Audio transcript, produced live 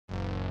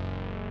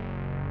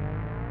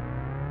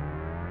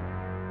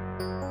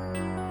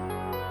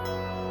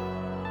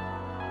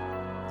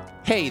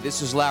Hey,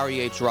 this is Larry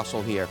H.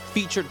 Russell here,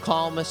 featured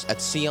columnist at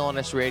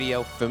CLNS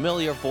Radio,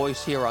 familiar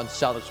voice here on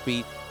Celtics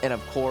Beat, and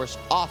of course,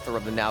 author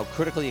of the now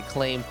critically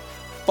acclaimed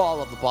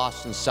Fall of the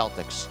Boston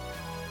Celtics.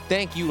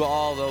 Thank you to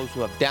all those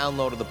who have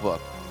downloaded the book.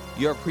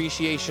 Your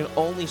appreciation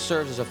only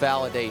serves as a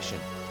validation.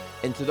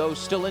 And to those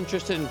still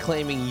interested in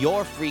claiming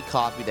your free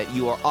copy that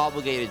you are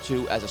obligated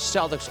to as a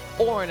Celtics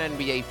or an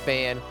NBA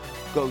fan,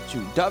 go to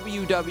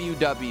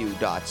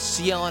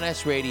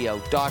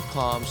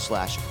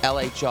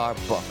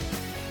www.clnsradio.com/LHRbook.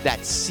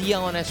 That's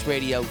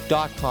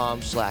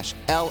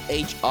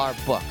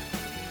clnsradio.com/LHRbook.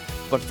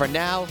 But for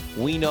now,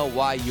 we know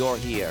why you're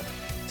here,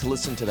 to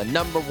listen to the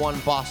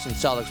 #1 Boston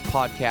Celtics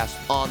podcast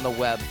on the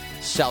web,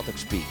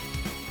 Celtics Beat.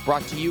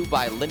 Brought to you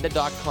by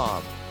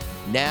lynda.com.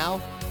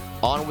 Now,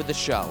 on with the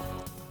show.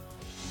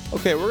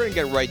 Okay, we're going to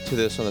get right to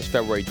this on this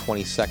February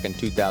 22nd,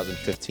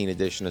 2015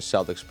 edition of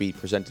Celtics Beat,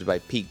 presented by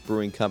Peak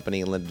Brewing Company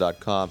and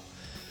lynda.com.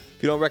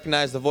 If you don't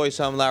recognize the voice,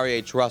 I'm Larry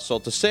H. Russell.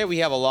 To say we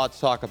have a lot to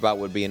talk about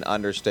would be an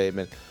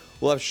understatement.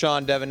 We'll have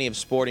Sean Deveney of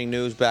Sporting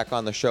News back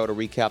on the show to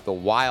recap the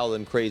wild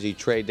and crazy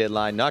trade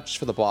deadline, not just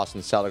for the Boston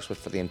Celtics, but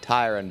for the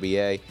entire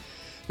NBA.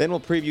 Then we'll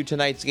preview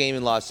tonight's game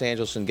in Los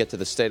Angeles and get to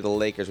the state of the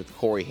Lakers with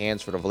Corey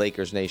Hansford of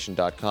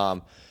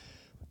LakersNation.com.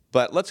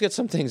 But let's get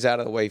some things out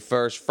of the way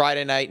first.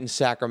 Friday night in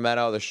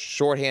Sacramento, the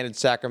shorthanded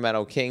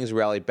Sacramento Kings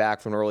rallied back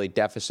from an early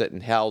deficit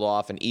and held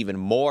off an even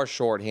more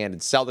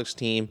shorthanded Celtics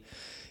team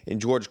in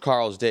George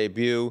Karl's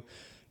debut.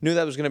 Knew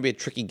that was going to be a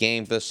tricky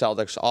game for the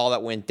Celtics. All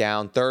that went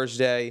down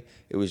Thursday.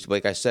 It was,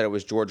 like I said, it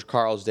was George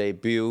Karl's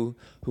debut,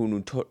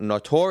 who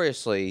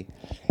notoriously,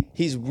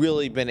 he's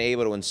really been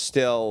able to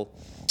instill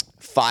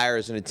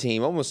fires in a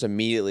team almost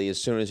immediately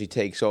as soon as he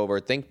takes over.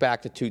 Think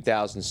back to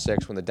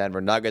 2006 when the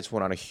Denver Nuggets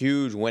went on a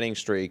huge winning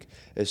streak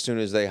as soon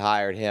as they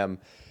hired him.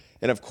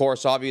 And, of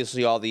course,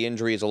 obviously all the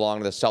injuries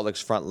along the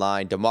Celtics front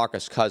line.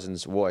 DeMarcus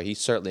Cousins, boy, he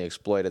certainly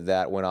exploited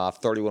that. Went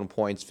off 31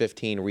 points,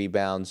 15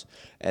 rebounds,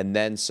 and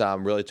then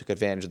some. Really took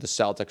advantage of the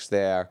Celtics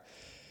there.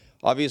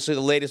 Obviously,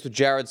 the latest with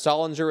Jared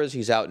Sullinger is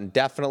he's out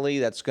indefinitely.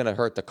 That's going to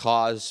hurt the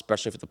cause,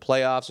 especially for the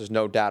playoffs. There's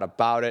no doubt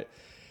about it.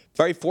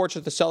 Very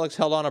fortunate the Celtics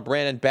held on to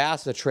Brandon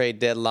Bass at the trade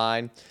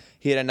deadline.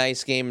 He had a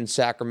nice game in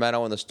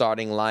Sacramento in the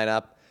starting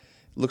lineup.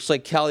 Looks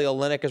like Kelly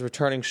Olynyk is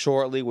returning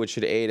shortly, which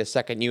should aid a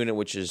second unit,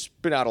 which has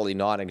been utterly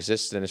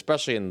non-existent,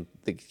 especially in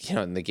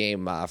the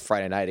game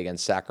Friday night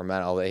against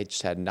Sacramento. They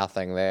just had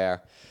nothing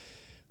there.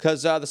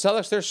 Because the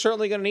Celtics, they're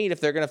certainly going to need,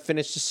 if they're going to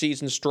finish the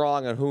season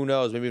strong, and who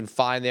knows, maybe even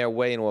find their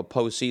way into a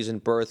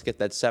postseason berth, get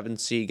that 7th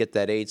seed, get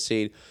that 8th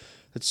seed.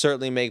 It'd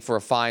certainly make for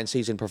a fine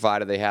season,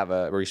 provided they have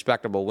a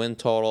respectable win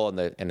total and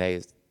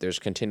there's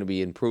continue to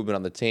be improvement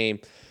on the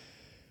team.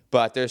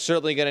 But they're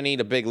certainly going to need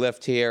a big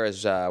lift here,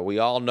 as we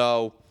all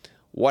know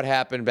what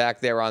happened back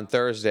there on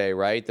Thursday,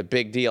 right? The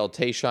big deal,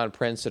 Tayshaun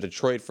Prince to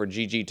Detroit for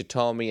Gigi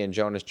Tatome and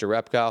Jonas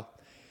Jerebko.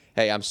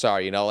 Hey, I'm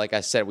sorry, like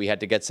I said, we had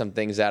to get some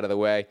things out of the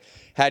way.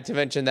 Had to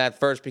mention that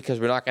first because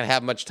we're not going to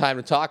have much time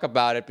to talk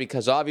about it,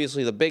 because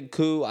obviously the big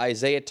coup,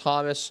 Isaiah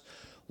Thomas,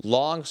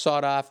 long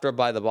sought after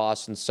by the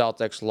Boston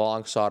Celtics,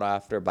 long sought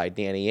after by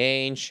Danny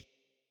Ainge.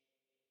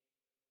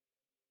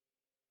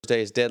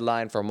 Thursday's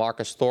deadline for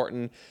Marcus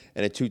Thornton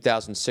and a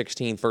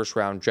 2016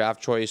 first-round draft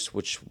choice,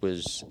 which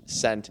was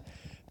sent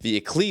via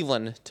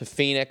Cleveland to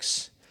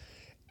Phoenix.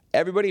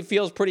 Everybody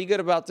feels pretty good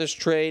about this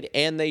trade,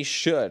 and they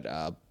should.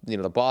 The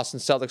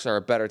Boston Celtics are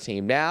a better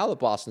team now. The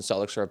Boston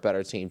Celtics are a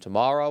better team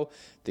tomorrow.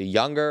 They're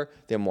younger.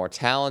 They're more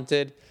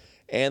talented.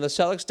 And the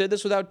Celtics did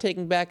this without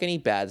taking back any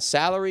bad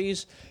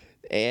salaries.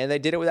 And they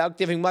did it without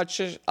giving much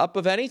up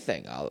of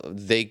anything.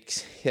 They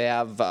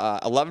have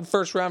 11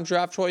 first-round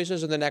draft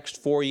choices in the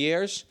next 4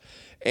 years.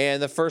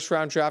 And the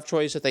first-round draft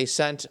choice that they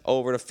sent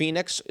over to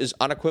Phoenix is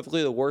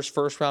unequivocally the worst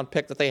first-round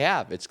pick that they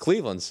have. It's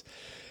Cleveland's.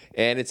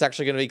 And it's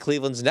actually going to be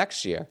Cleveland's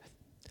next year.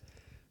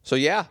 So,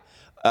 yeah,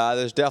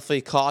 there's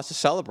definitely cause to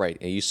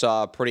celebrate. You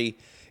saw a pretty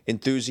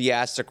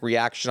enthusiastic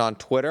reaction on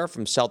Twitter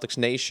from Celtics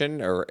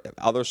Nation or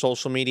other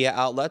social media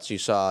outlets. You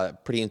saw a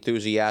pretty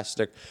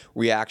enthusiastic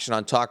reaction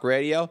on talk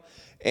radio,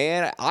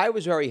 and I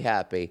was very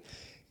happy.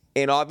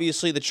 And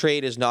obviously the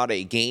trade is not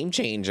a game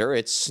changer.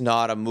 It's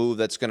not a move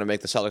that's going to make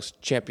the Celtics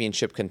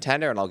championship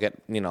contender, and I'll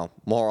get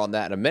more on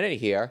that in a minute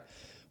here.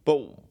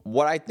 But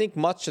what I think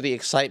much of the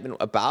excitement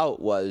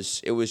about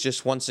was it was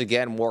just once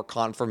again more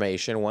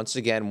confirmation, once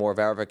again more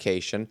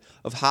verification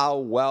of how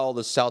well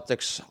the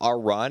Celtics are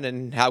run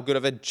and how good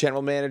of a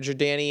general manager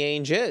Danny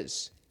Ainge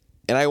is.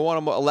 And I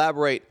want to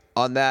elaborate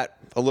on that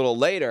a little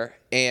later.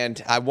 And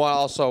I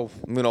want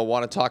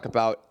to talk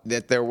about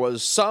that there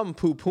was some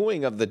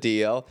poo-pooing of the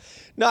deal.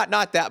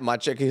 Not that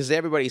much, because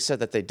everybody said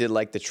that they did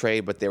like the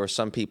trade, but there were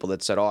some people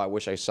that said, I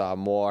wish I saw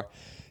more.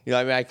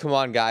 Come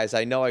on, guys.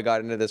 I know I got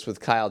into this with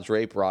Kyle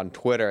Draper on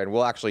Twitter, and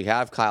we'll actually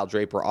have Kyle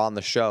Draper on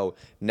the show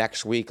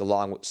next week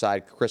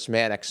alongside Chris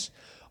Mannix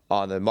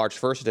on the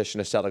March 1st edition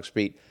of Celtics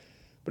Beat.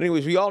 But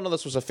anyways, we all know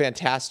this was a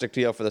fantastic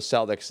deal for the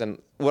Celtics,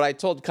 and what I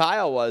told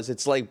Kyle was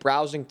it's like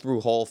browsing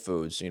through Whole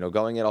Foods,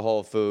 going into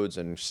Whole Foods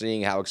and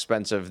seeing how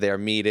expensive their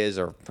meat is,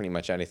 or pretty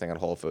much anything at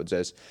Whole Foods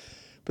is.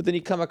 But then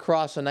you come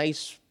across a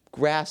nice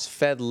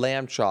grass-fed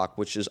lamb chop,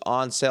 which is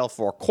on sale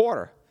for a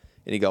quarter.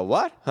 And you go,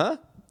 what? Huh?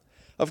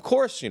 Of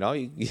course,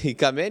 you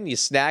come in, you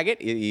snag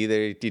it.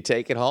 Either you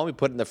take it home, you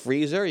put it in the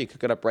freezer, you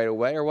cook it up right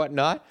away or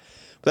whatnot.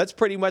 But that's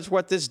pretty much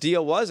what this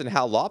deal was and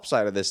how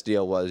lopsided this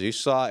deal was. You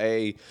saw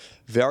a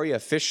very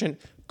efficient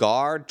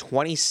guard,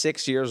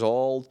 26 years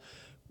old,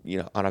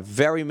 on a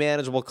very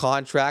manageable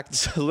contract.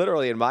 It's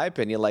literally, in my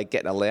opinion, like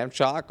getting a lamb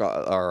chop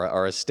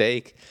or a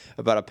steak,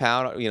 about a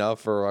pound,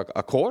 for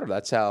a quarter.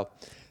 That's how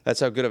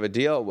good of a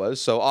deal it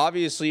was. So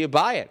obviously you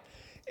buy it.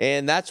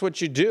 And that's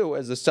what you do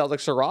as the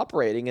Celtics are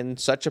operating in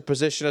such a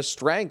position of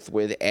strength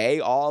with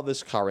A, all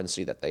this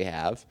currency that they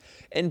have,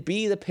 and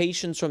B, the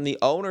patience from the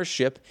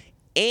ownership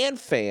and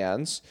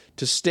fans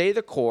to stay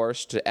the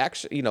course, to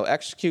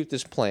execute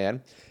this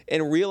plan,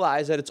 and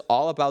realize that it's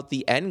all about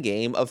the end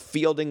game of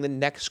fielding the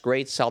next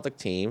great Celtic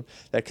team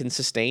that can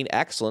sustain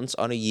excellence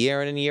on a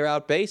year in and year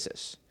out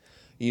basis.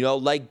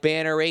 Like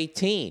Banner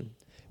 18.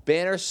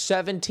 Banner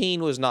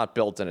 17 was not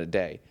built in a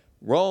day.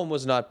 Rome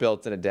was not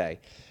built in a day.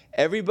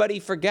 Everybody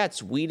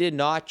forgets we did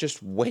not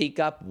just wake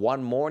up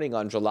one morning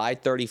on July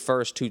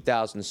 31st,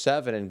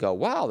 2007 and go,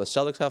 wow, the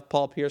Celtics have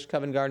Paul Pierce,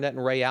 Kevin Garnett,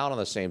 and Ray Allen on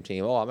the same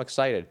team. Oh, I'm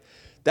excited.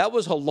 That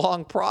was a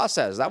long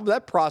process.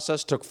 That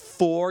process took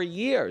 4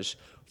 years.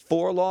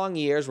 4 long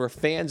years where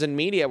fans and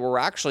media were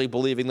actually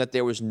believing that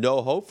there was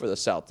no hope for the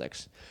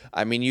Celtics.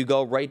 I mean, you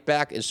go right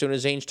back, as soon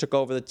as Ainge took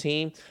over the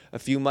team, a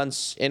few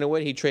months into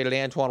it, he traded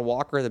Antoine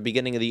Walker at the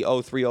beginning of the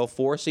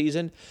 03-04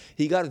 season.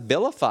 He got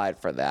vilified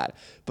for that,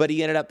 but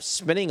he ended up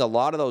spending a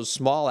lot of those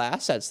small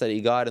assets that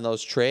he got in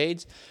those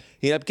trades.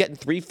 He ended up getting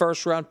 3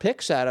 first-round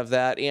picks out of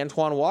that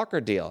Antoine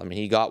Walker deal. I mean,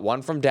 he got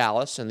one from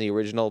Dallas in the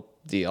original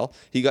deal.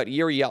 He got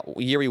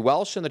Yuri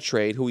Welsh in the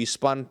trade, who he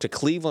spun to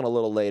Cleveland a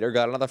little later,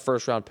 got another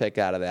first-round pick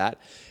out of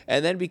that.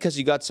 And then because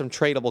he got some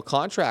tradable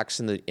contracts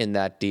in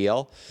that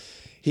deal,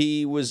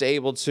 he was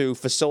able to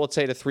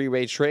facilitate a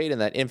 3-way trade in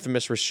that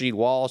infamous Rasheed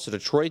Wallace to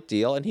Detroit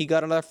deal, and he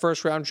got another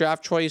first-round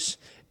draft choice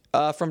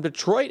from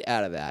Detroit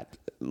out of that.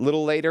 A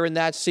little later in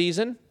that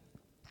season,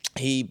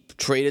 he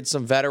traded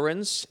some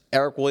veterans,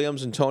 Eric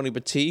Williams and Tony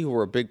Battie, who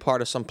were a big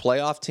part of some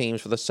playoff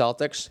teams for the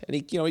Celtics, and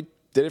he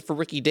did it for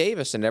Ricky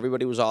Davis, and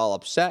everybody was all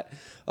upset.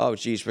 Oh,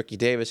 geez, Ricky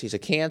Davis, he's a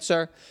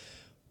cancer.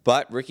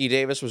 But Ricky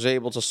Davis was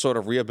able to sort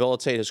of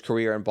rehabilitate his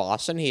career in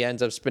Boston. He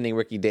ends up spinning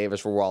Ricky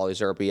Davis for Wally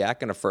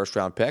Szczerbiak in a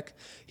first-round pick.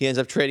 He ends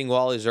up trading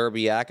Wally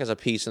Szczerbiak as a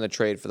piece in the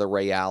trade for the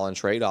Ray Allen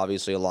trade,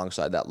 obviously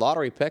alongside that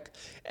lottery pick.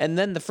 And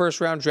then the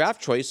first-round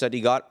draft choice that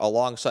he got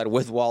alongside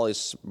with Wally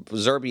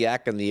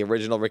Szczerbiak in the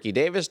original Ricky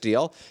Davis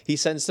deal, he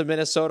sends to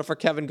Minnesota for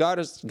Kevin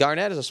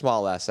Garnett as a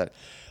small asset.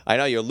 I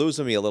know you're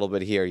losing me a little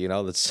bit here.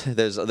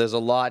 There's a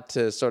lot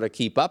to sort of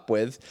keep up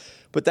with.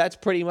 But that's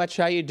pretty much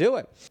how you do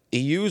it. He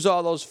used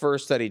all those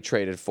firsts that he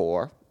traded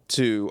for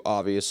to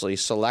obviously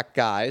select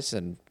guys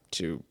and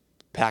to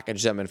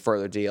package them in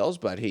further deals,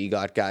 but he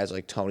got guys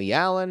like Tony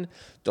Allen,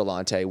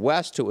 Delonte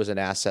West, who was an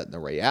asset in the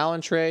Ray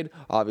Allen trade,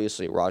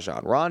 obviously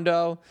Rajon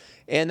Rondo,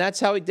 and that's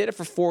how he did it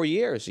for 4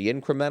 years. He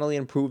incrementally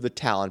improved the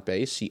talent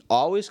base. He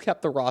always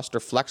kept the roster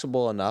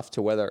flexible enough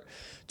to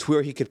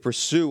where he could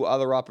pursue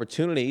other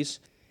opportunities.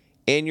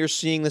 And you're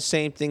seeing the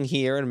same thing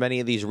here in many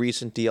of these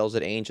recent deals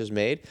that Ainge has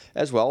made,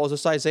 as well as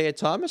this Isaiah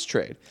Thomas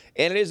trade.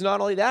 And it is not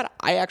only that,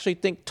 I actually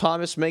think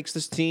Thomas makes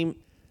this team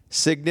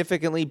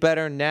significantly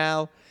better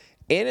now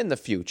and in the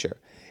future,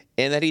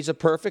 and that he's a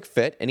perfect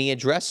fit, and he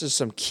addresses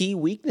some key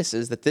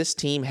weaknesses that this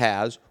team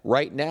has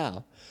right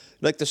now.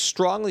 I'd like to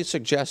strongly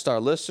suggest our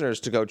listeners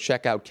to go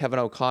check out Kevin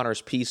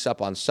O'Connor's piece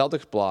up on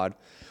Celtics Blog,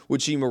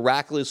 which he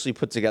miraculously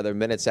put together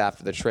minutes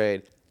after the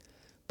trade.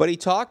 But he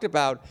talked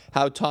about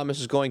how Thomas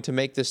is going to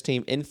make this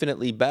team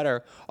infinitely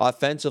better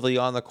offensively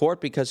on the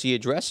court because he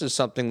addresses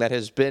something that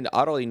has been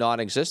utterly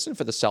non-existent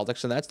for the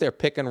Celtics, and that's their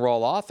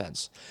pick-and-roll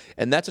offense.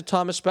 And that's a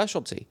Thomas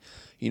specialty.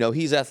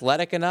 He's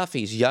athletic enough,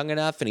 he's young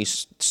enough, and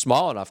he's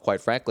small enough, quite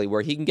frankly,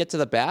 where he can get to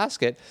the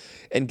basket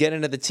and get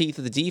into the teeth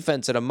of the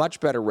defense at a much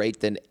better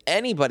rate than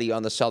anybody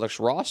on the Celtics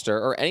roster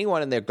or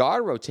anyone in their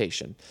guard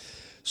rotation.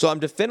 So I'm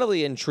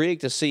definitely intrigued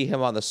to see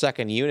him on the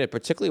second unit,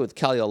 particularly with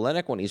Kelly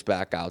Olynyk when he's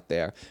back out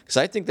there, because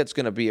I think that's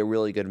going to be a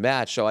really good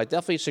match. So I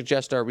definitely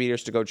suggest our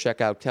readers to go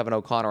check out Kevin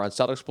O'Connor on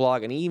Celtics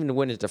Blog and even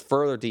went into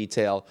further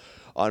detail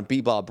on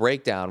B-Ball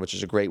Breakdown, which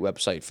is a great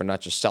website for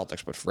not just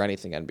Celtics, but for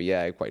anything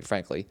NBA, quite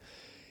frankly.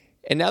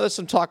 And now there's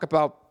some talk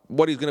about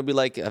what he's going to be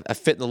like a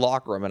fit in the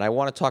locker room. And I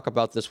want to talk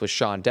about this with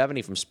Sean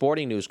Deveney from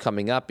Sporting News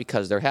coming up,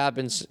 because there have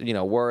been,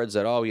 words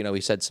that,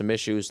 he said some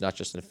issues, not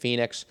just in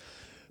Phoenix,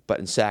 but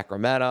in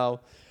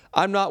Sacramento.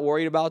 I'm not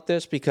worried about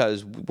this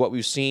because what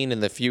we've seen in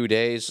the few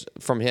days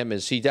from him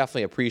is he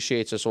definitely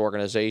appreciates this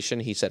organization.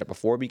 He said it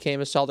before he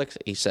became a Celtics.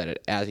 He said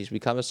it as he's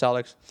become a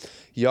Celtics.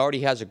 He already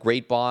has a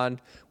great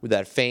bond with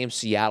that famed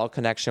Seattle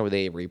connection with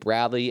Avery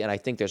Bradley, and I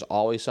think there's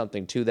always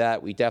something to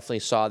that. We definitely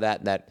saw that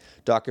in that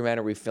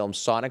documentary film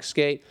Sonic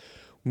Skate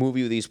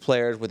movie with these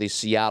players with these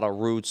Seattle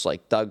roots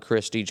like Doug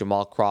Christie,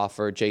 Jamal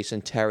Crawford,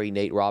 Jason Terry,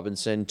 Nate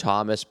Robinson,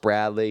 Thomas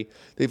Bradley.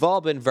 They've all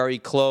been very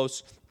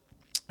close.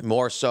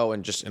 More so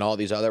in all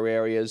these other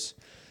areas.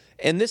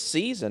 And this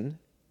season,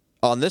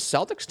 on this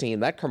Celtics team,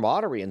 that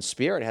camaraderie and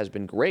spirit has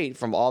been great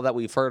from all that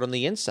we've heard on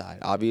the inside.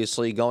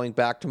 Obviously, going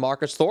back to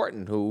Marcus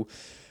Thornton, who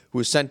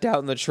was sent out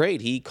in the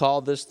trade, he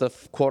called this the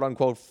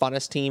quote-unquote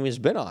funnest team he's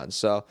been on.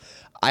 So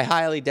I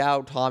highly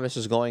doubt Thomas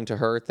is going to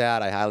hurt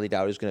that. I highly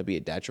doubt he's going to be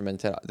a detriment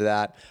to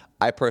that.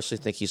 I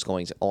personally think he's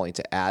going to only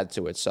to add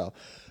to it. So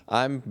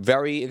I'm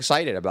very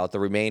excited about the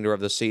remainder of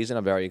the season.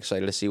 I'm very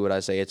excited to see what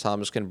Isaiah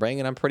Thomas can bring,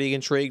 and I'm pretty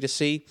intrigued to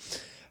see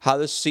how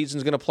this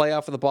season's going to play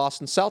out for the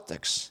Boston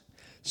Celtics.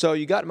 So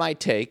you got my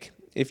take.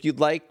 If you'd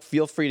like,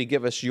 feel free to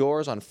give us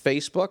yours on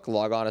Facebook.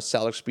 Log on to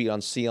Celtics Beat on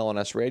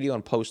CLNS Radio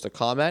and post a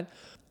comment.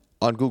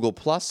 On Google+,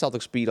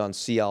 Celtics Beat on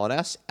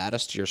CLNS. Add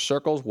us to your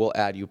circles. We'll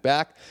add you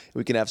back.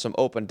 We can have some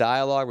open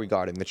dialogue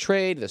regarding the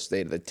trade, the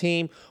state of the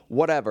team,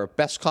 whatever.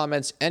 Best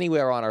comments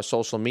anywhere on our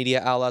social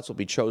media outlets will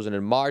be chosen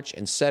in March,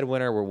 and said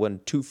winner will win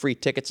 2 free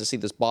tickets to see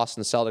this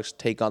Boston Celtics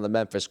take on the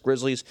Memphis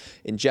Grizzlies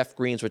in Jeff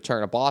Green's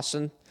return to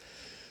Boston.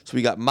 So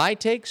we got my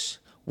takes.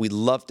 We'd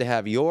love to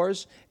have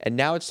yours. And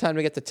now it's time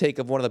to get the take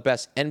of one of the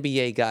best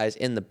NBA guys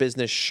in the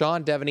business,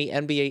 Sean Deveney,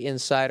 NBA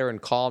insider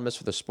and columnist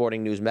for the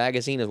Sporting News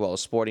magazine, as well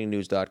as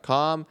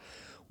sportingnews.com.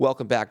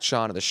 Welcome back,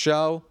 Sean, to the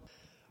show.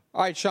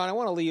 All right, Sean, I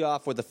want to lead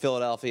off with the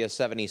Philadelphia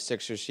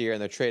 76ers here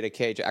and the trade of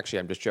KJ. Actually,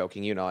 I'm just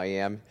joking. You know I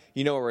am.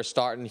 You know where we're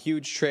starting.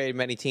 Huge trade,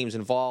 many teams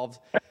involved.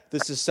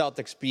 This is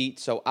Celtics Beat.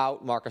 So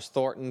out, Marcus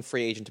Thornton,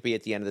 free agent to be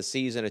at the end of the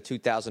season, a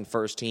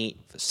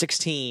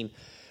 2016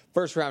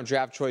 first-round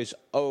draft choice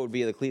owed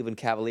via the Cleveland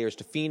Cavaliers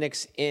to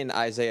Phoenix in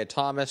Isaiah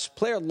Thomas.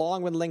 Player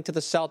long been linked to the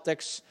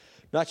Celtics,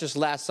 not just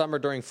last summer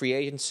during free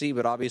agency,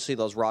 but obviously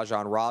those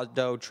Rajon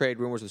Rondo trade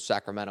rumors with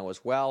Sacramento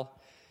as well.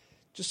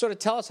 Just sort of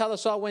tell us how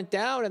this all went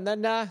down, and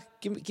then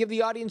give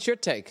the audience your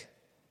take.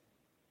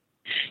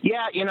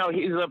 Yeah,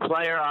 he's a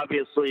player,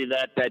 obviously,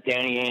 that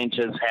Danny Ainge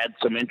has had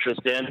some interest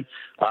in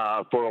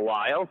for a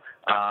while.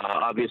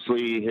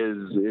 Obviously,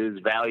 his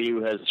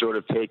value has sort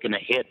of taken a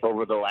hit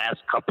over the last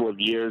couple of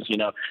years.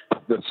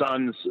 The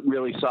Suns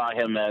really saw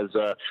him as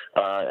a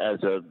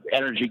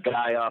energy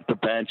guy off the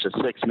bench, a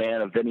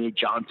six-man, a Vinny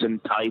Johnson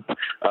type,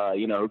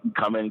 who can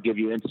come in and give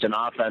you instant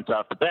offense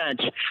off the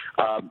bench.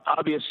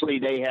 Obviously,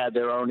 they had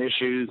their own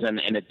issues,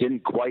 and it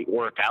didn't quite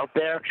work out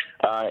there.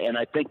 And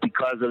I think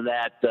because of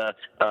that,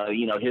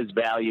 his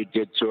value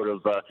did sort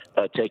of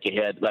take a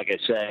hit, like I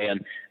say.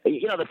 And,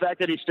 the fact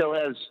that he still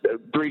has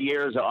 3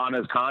 years on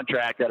his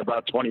contract at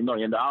about $20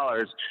 million,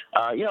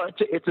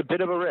 it's a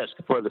bit of a risk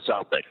for the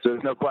Celtics.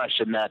 There's no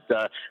question that,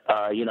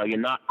 you're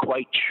not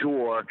quite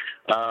sure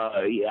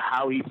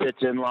how he fits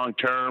in long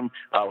term,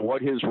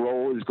 what his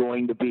role is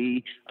going to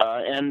be.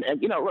 And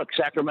look,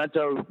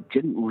 Sacramento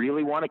didn't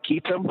really want to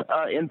keep him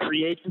in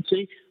free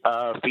agency.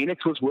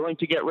 Phoenix was willing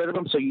to get rid of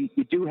him. So you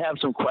do have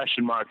some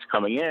question marks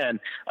coming in.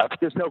 But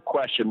there's no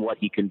question what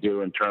he can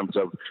do in terms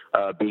of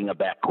being a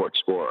backcourt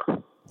scorer.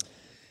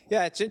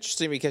 Yeah, it's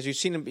interesting because you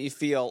seem to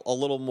feel a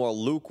little more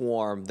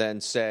lukewarm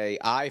than, say,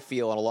 I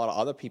feel and a lot of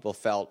other people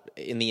felt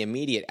in the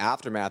immediate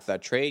aftermath of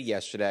that trade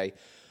yesterday,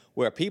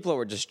 where people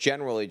were just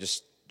generally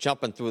just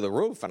jumping through the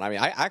roof. And I mean,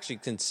 I actually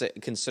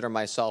consider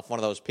myself one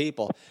of those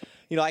people.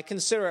 I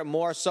consider it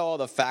more so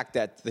the fact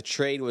that the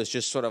trade was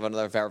just sort of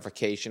another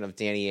verification of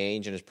Danny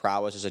Ainge and his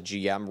prowess as a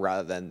GM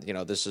rather than,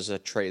 this is a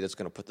trade that's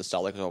going to put the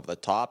Celtics over the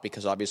top,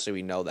 because obviously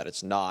we know that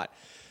it's not.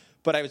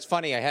 But it was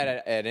funny. I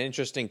had an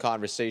interesting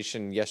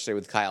conversation yesterday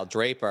with Kyle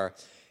Draper,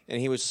 and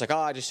he was just like,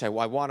 I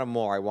wanted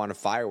more. I wanted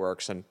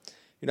fireworks. And,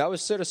 I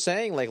was sort of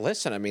saying, like,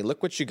 listen, I mean,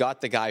 look what you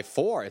got the guy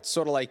for. It's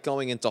sort of like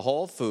going into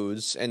Whole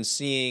Foods and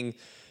seeing,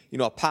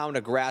 a pound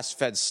of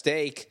grass-fed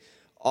steak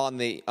on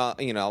the,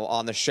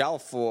 on the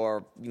shelf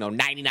for,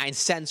 99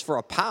 cents for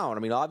a pound. I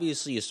mean,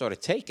 obviously you sort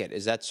of take it.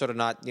 Is that sort of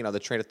not, the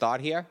train of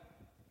thought here?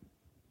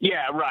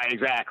 Yeah, right,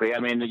 exactly. I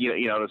mean, the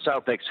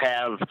Celtics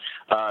have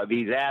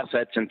these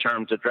assets in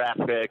terms of draft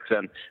picks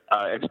and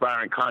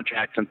expiring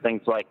contracts and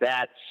things like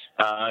that.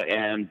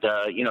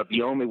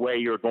 The only way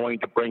you're going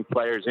to bring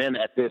players in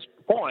at this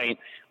point,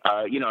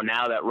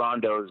 now that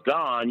Rondo is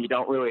gone, you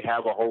don't really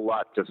have a whole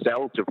lot to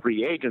sell to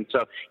free agents.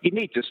 So you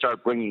need to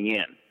start bringing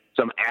in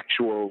some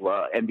actual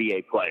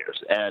NBA players.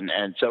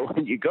 And so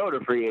when you go to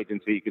free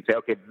agency, you can say,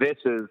 okay, this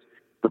is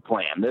the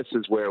plan. This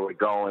is where we're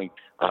going.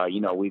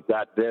 We've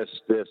got this,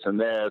 and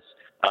this,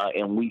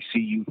 and we see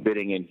you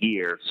fitting in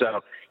here.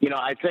 So,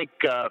 I think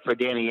for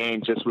Danny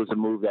Ainge, this was a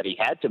move that he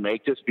had to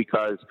make just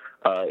because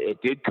it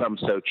did come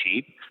so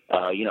cheap.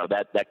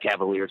 That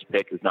Cavaliers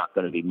pick is not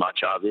going to be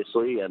much,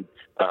 obviously, and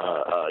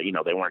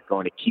they weren't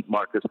going to keep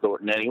Marcus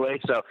Thornton anyway.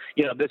 So,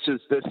 this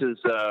is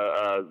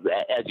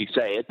as you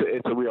say,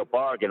 it's a real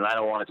bargain. I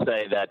don't want to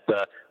say that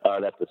the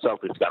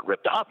Celtics got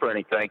ripped off or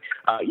anything,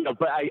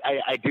 but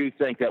I do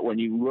think that when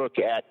you look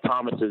at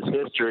Thomas's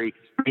history,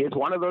 he is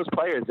one of those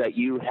players that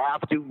you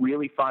have to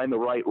really find the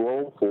right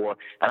role for,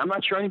 and I'm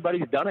not sure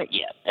anybody's done it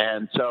yet.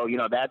 And so,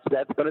 that's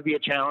going to be a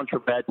challenge for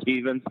Brad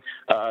Stevens.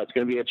 It's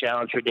going to be a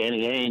challenge for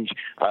Danny Ainge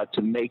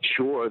to make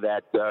sure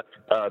that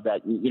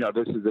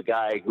this is a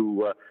guy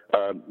who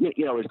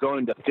is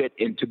going to fit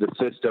into the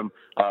system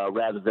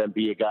rather than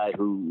be a guy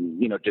who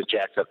just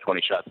jacks up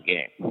 20 shots a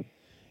game.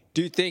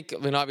 Do you think,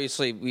 I mean,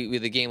 obviously, we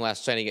the game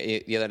last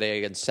night, the other day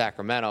against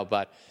Sacramento,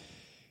 but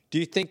do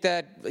you think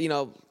that,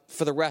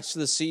 for the rest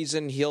of the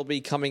season, he'll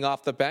be coming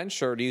off the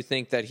bench, or do you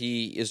think that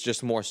he is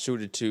just more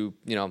suited to,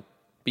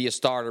 be a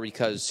starter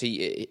because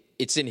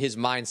it's in his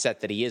mindset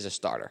that he is a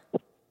starter?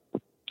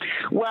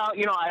 Well,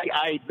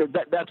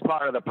 that's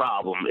part of the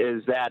problem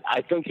is that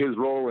I think his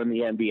role in the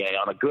NBA,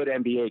 on a good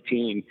NBA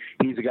team,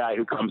 he's a guy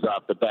who comes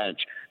off the bench.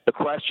 The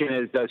question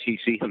is, does he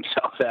see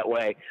himself that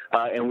way,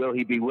 and will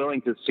he be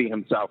willing to see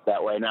himself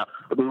that way? Now,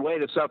 the way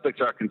the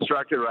Celtics are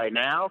constructed right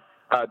now,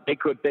 they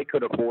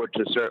could afford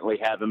to certainly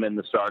have him in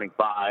the starting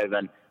five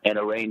and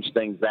arrange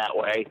things that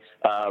way.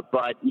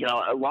 But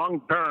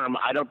long term,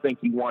 I don't think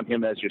you want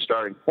him as your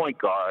starting point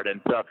guard,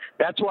 and so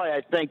that's why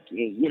I think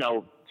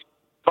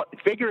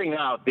figuring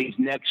out these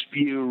next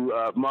few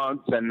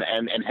months and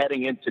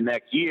heading into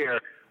next year,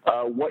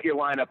 what your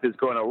lineup is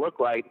going to look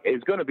like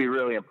is going to be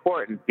really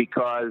important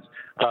because,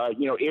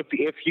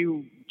 if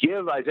you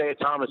give Isaiah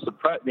Thomas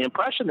the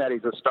impression that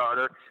he's a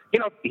starter,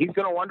 he's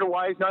going to wonder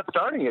why he's not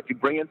starting if you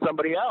bring in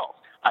somebody else.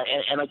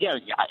 And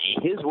again,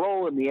 his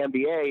role in the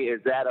NBA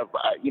is that of,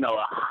 a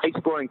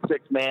high-scoring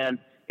six-man,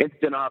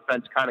 instant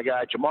offense kind of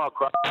guy, Jamal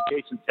Crawford,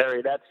 Jason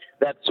Terry,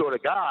 that sort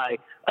of guy.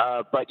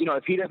 But,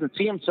 if he doesn't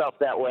see himself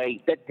that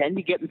way, then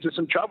you get into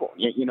some trouble.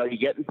 You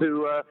get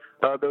into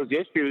those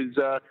issues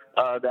that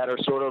are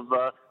sort of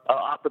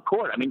off the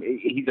court. I mean,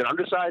 he's an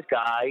undersized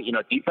guy.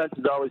 Defense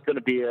is always going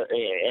to be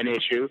an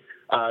issue.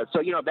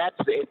 So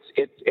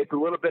it's a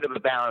little bit of a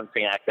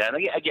balancing act. And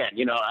again,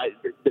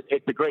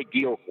 it's a great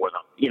deal for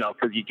them.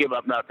 Because you give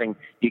up nothing,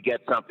 you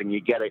get something.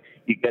 You get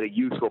a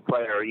useful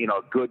player.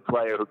 A good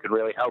player who can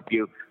really help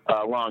you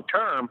long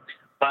term.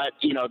 But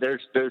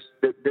there's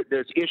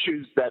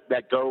issues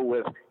that go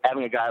with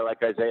having a guy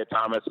like Isaiah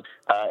Thomas,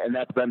 and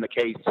that's been the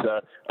case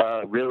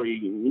really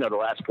the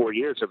last 4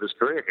 years of his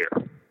career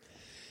here.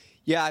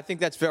 Yeah, I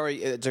think it's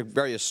a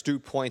very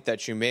astute point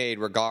that you made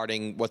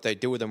regarding what they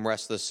do with him the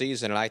rest of the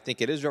season, and I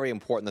think it is very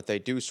important that they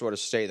do sort of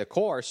stay the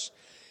course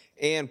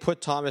and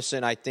put Thomas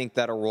in. I think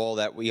that a role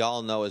that we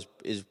all know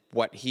is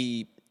what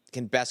he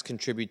can best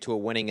contribute to a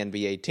winning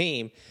NBA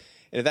team,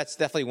 and that's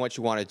definitely what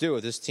you want to do.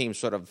 If this team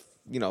sort of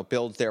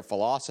builds their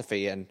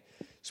philosophy, and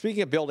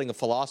speaking of building a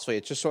philosophy,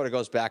 it just sort of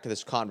goes back to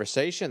this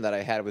conversation that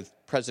I had with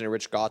President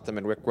Rich Gotham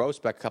and Rick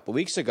Grossbeck a couple of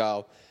weeks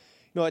ago.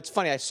 It's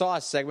funny. I saw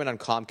a segment on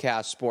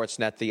Comcast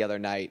Sportsnet the other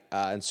night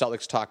in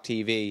Celtics Talk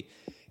TV,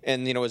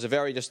 and it was a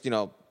very just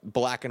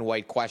black and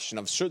white question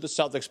of should the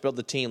Celtics build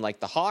the team like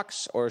the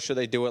Hawks or should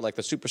they do it like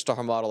the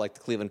superstar model like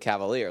the Cleveland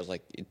Cavaliers?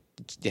 Like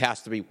it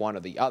has to be one or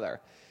the other.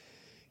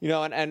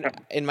 And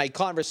in my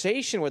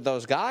conversation with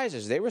those guys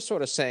is they were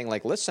sort of saying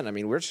like, listen, I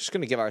mean, we're just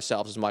going to give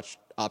ourselves as much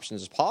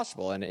options as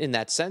possible. And in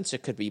that sense,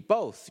 it could be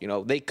both.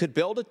 They could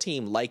build a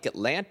team like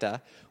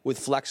Atlanta with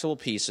flexible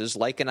pieces,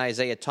 like an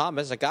Isaiah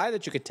Thomas, a guy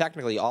that you could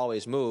technically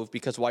always move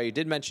because while you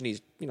did mention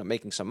he's,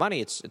 making some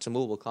money, it's a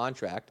movable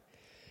contract.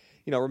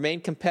 Remain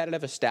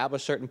competitive,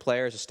 establish certain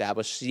players,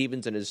 establish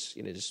Stevens in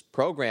his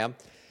program.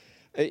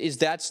 Is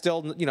that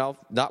still,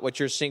 not what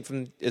you're seeing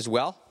from as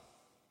well?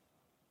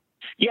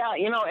 Yeah,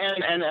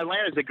 and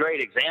Atlanta's a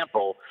great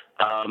example.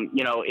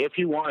 If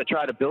you want to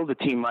try to build a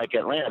team like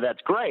Atlanta,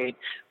 that's great.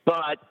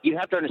 But you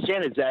have to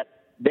understand is that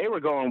they were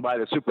going by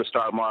the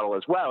superstar model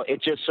as well.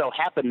 It just so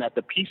happened that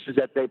the pieces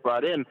that they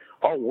brought in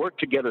all worked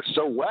together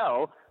so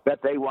well that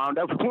they wound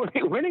up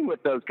winning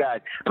with those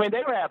guys. I mean,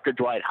 they were after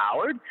Dwight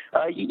Howard.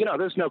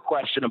 There's no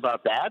question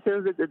about that.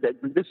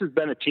 This has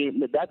been a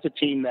team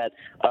that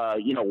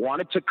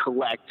wanted to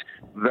collect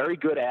very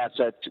good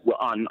assets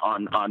on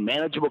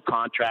manageable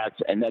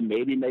contracts and then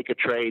maybe make a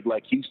trade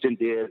like Houston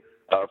did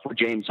for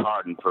James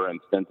Harden, for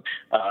instance.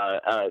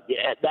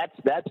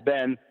 That's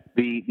been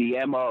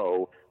the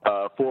MO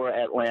for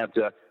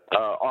Atlanta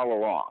all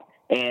along.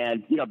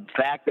 And, the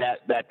fact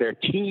that their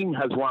team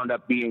has wound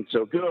up being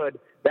so good,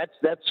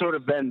 that's sort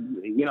of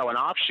been, an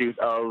offshoot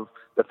of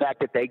the fact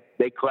that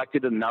they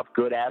collected enough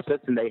good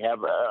assets and they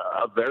have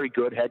a very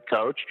good head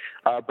coach.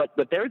 But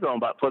they're going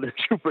back for the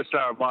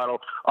superstar model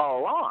all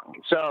along.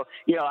 So,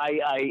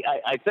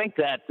 I think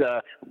that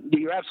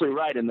you're absolutely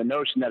right in the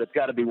notion that it's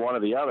got to be one or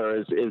the other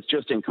is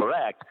just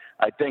incorrect.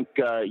 I think,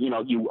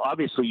 you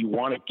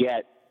want to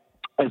get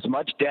as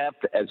much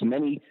depth, as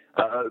many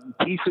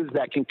pieces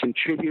that can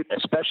contribute,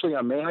 especially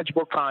on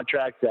manageable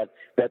contracts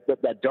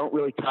that don't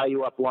really tie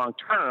you up long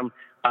term.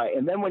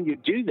 And then when you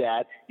do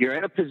that, you're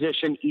in a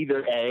position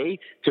either A,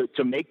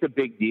 to make the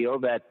big deal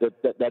that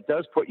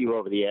does put you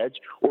over the edge,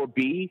 or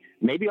B,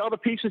 maybe all the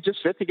pieces just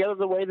fit together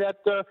the way that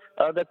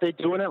they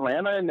do in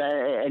Atlanta,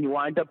 and you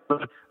wind up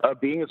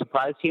being a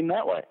surprise team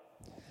that way.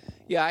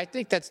 Yeah, I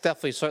think that's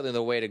definitely certainly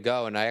the way to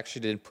go, and I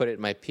actually didn't put it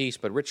in my piece,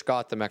 but Rich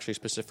Gotham actually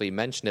specifically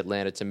mentioned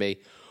Atlanta to me,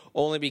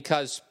 only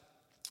because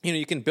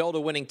you can build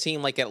a winning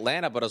team like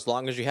Atlanta, but as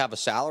long as you have a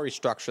salary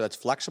structure that's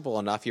flexible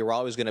enough, you're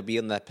always going to be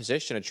in that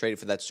position to trade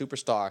for that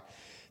superstar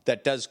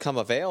that does come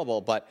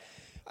available. But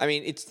I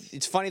mean,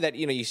 it's funny that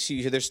you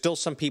see there's still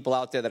some people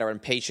out there that are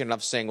impatient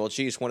enough saying, "Well,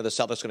 geez, when are the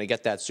Celtics going to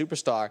get that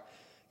superstar?"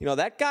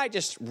 That guy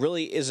just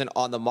really isn't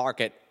on the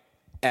market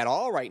at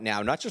all right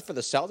now, not just for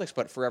the Celtics,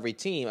 but for every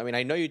team. I mean,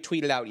 I know you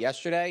tweeted out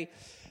yesterday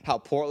how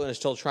Portland is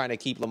still trying to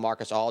keep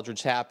LaMarcus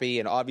Aldridge happy,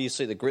 and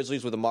obviously the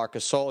Grizzlies with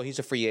LaMarcus Sol, he's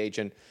a free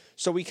agent.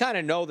 So we kind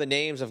of know the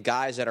names of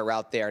guys that are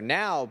out there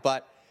now,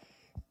 but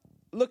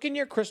look in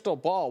your crystal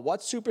ball.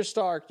 What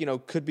superstar,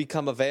 could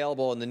become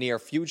available in the near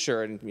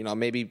future, and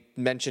maybe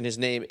mention his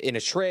name in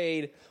a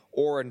trade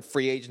or in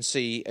free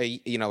agency,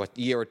 a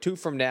year or two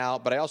from now.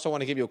 But I also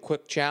want to give you a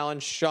quick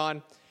challenge,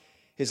 Sean.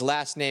 His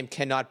last name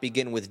cannot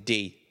begin with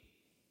D.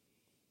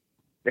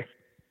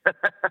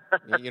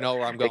 You know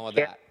where I'm going with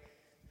that.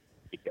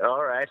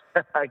 All right,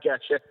 I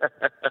gotcha.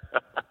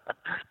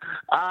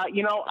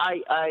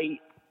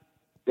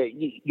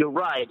 You're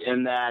right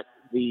in that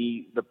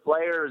the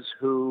players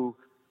who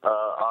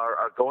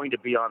are going to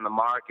be on the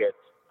market,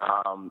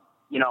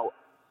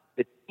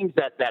 the teams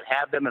that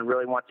have them and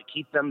really want to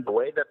keep them, the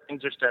way that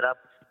things are set up,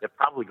 they're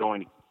probably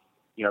going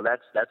to,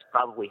 that's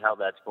probably how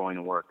that's going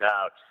to work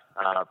out.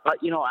 But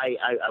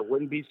I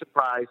wouldn't be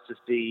surprised to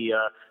see,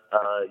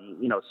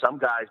 some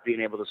guys being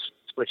able to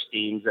switch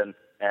teams and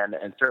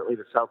certainly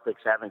the Celtics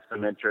having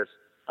some interest.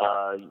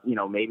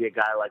 Maybe a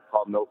guy like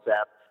Paul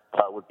Millsap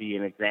would be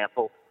an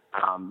example.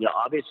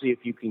 Obviously if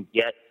you can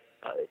get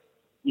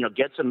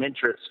some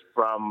interest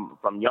from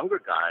younger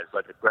guys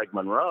like a Greg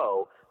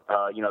Monroe,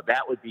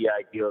 that would be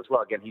ideal as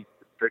well. Again, he's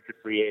a restricted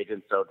free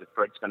agent, so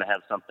Detroit's going to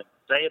have something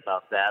to say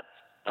about that.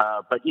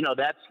 But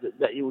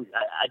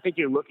I think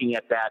you're looking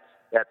at that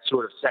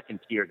sort of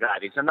second-tier guy.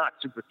 These are not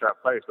superstar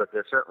players, but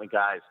they're certainly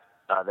guys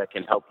that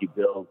can help you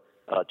build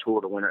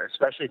toward a winner,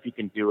 especially if you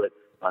can do it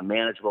on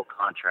manageable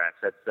contracts.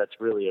 That's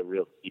really a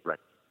real key right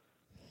now.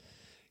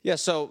 Yeah,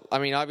 so, I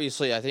mean,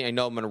 obviously, I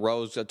know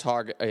Monroe's a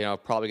target,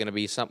 probably going to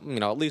be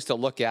something, at least to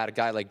look at, a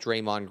guy like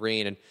Draymond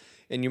Green.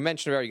 And you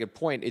mentioned a very good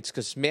point. It's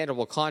because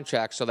manageable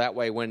contracts, so that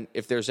way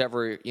if there's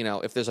ever,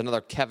 if there's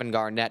another Kevin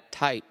Garnett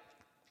type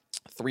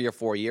 3 or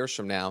 4 years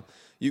from now,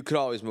 you could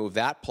always move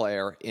that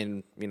player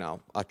in,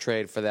 a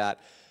trade for that.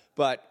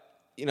 But,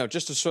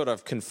 just to sort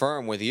of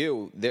confirm with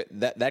you,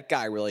 that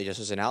guy really just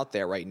isn't out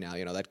there right now.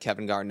 That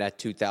Kevin Garnett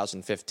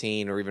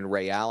 2015 or even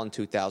Ray Allen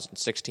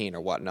 2016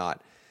 or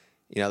whatnot.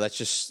 That's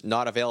just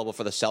not available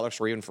for the Celtics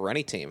or even for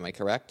any team. Am I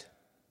correct?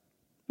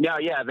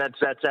 Yeah,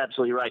 that's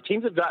absolutely right.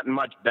 Teams have gotten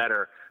much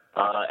better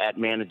at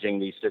managing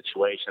these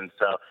situations.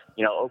 So,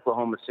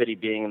 Oklahoma City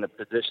being in the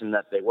position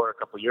that they were a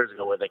couple years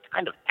ago where they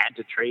kind of had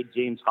to trade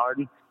James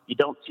Harden, you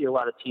don't see a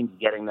lot of teams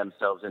getting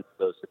themselves into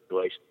those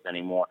situations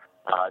anymore.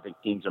 I think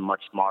teams are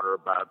much smarter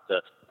about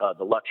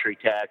the luxury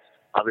tax.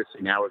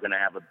 Obviously, now we're going to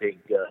have a big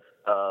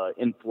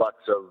influx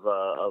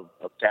of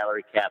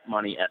salary cap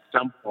money at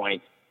some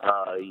point.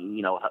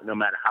 No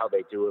matter how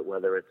they do it,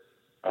 whether it's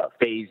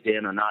phased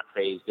in or not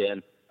phased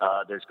in,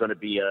 there's going to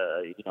be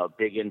a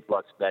big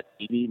influx of that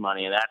TV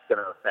money, and that's going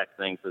to affect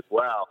things as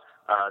well.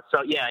 I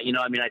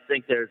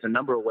think there's a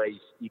number of ways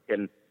you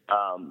can,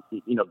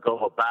 go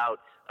about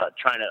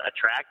trying to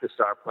attract a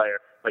star player,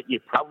 but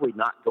you're probably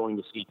not going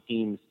to see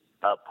teams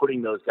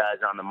putting those guys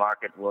on the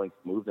market willing to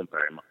move them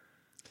very much.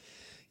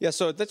 Yeah,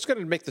 so that's going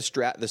to make the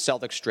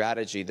Celtics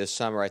strategy this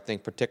summer, I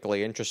think,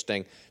 particularly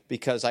interesting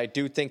because I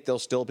do think they'll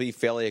still be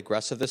fairly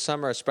aggressive this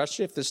summer,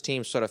 especially if this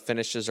team sort of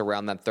finishes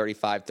around that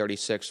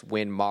 35-36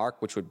 win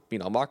mark, which would,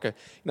 mark a,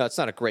 it's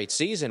not a great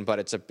season, but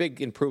it's a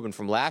big improvement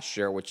from last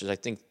year, which is, I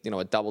think,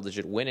 a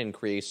double-digit win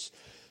increase.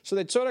 So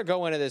they'd sort of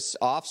go into this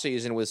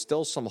offseason with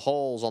still some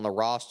holes on the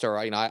roster.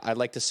 I'd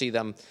like to see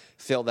them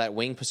fill that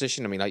wing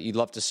position. You'd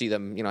love to see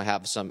them,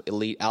 have some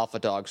elite alpha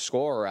dog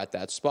scorer at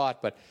that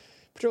spot, but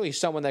particularly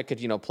someone that could,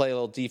 play a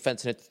little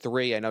defense and hit the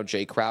three. I know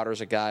Jay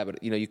Crowder's a guy,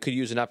 but, you could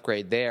use an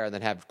upgrade there and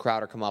then have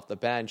Crowder come off the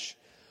bench.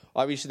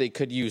 Obviously, they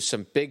could use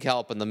some big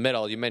help in the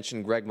middle. You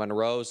mentioned Greg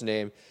Monroe's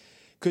name.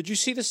 Could you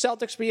see the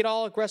Celtics be at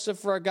all aggressive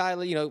for a guy,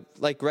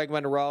 like Greg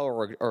Monroe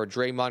or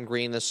Draymond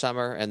Green this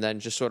summer and then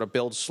just sort of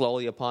build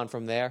slowly upon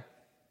from there?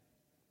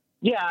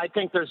 Yeah, I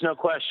think there's no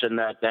question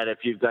that if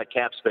you've got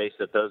cap space,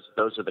 that those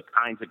are the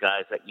kinds of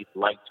guys that you'd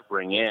like to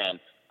bring in.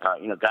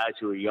 Guys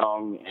who are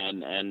young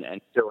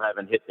and still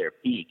haven't hit their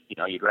peak.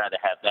 You'd rather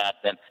have that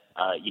than,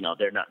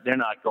 they're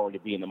not going to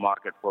be in the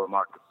market for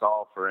Marcus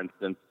Gasol, for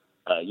instance.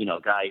 A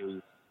guy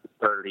who's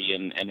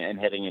 30 and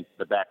heading into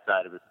the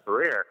backside of his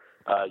career.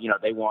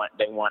 They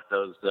want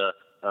those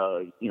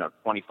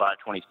 25,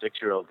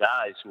 26-year-old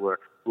guys who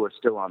are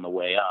still on the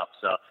way up.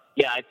 So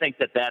yeah, I think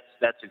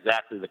that's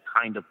exactly the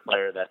kind of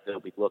player that they'll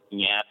be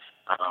looking at.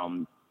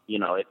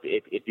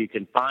 If you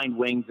can find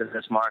wings in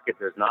this market,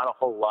 there's not a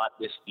whole lot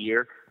this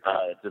year.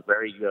 It's a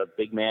very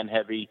big man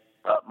heavy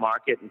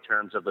market in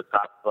terms of the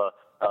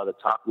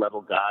top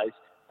level guys.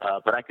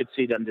 But I could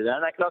see them do that,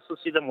 and I could also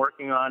see them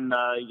working on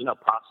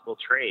possible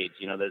trades.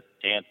 There's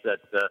a chance that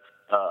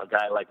a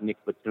guy like Nick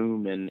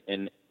Batum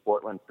in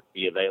Portland could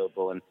be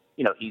available, and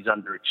he's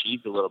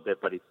underachieved a little bit,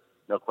 but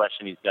no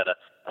question he's got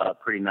a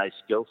pretty nice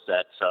skill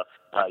set. So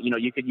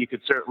you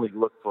could certainly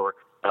look for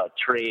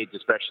trades,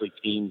 especially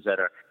teams that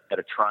are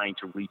trying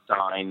to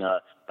re-sign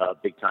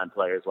big time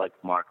players like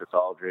Marcus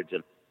Aldridge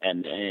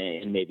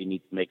maybe need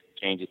to make some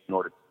changes in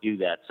order to do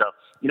that. So,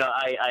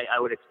 I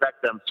would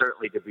expect them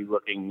certainly to be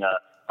looking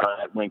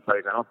at wing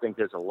players. I don't think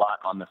there's a lot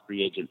on the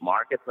free agent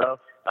market, though.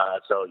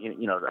 So,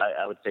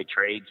 I would say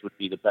trades would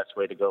be the best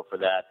way to go for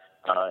that.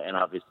 And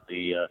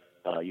obviously,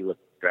 you look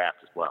at the draft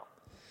as well.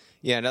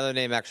 Yeah, another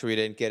name actually we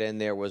didn't get in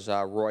there was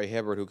Roy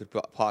Hibbert, who could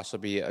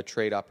possibly be a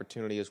trade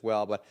opportunity as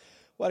well. But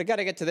I got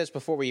to get to this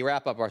before we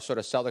wrap up our sort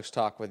of Celtics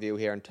talk with you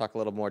here and talk a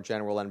little more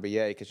general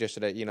NBA, because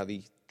yesterday,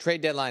 the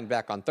trade deadline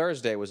back on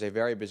Thursday was a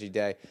very busy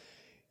day.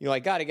 I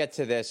got to get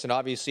to this, and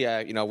obviously,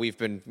 we've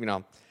been,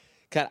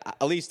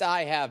 at least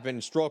I have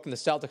been stroking the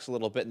Celtics a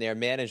little bit, and they're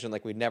managing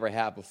like we never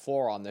have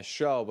before on this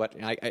show. But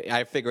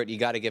I figured you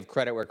got to give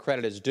credit where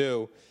credit is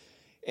due.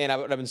 And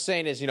what I've been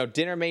saying is,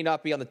 dinner may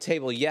not be on the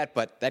table yet,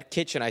 but that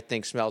kitchen, I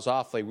think, smells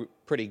awfully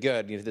pretty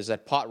good. There's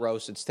that pot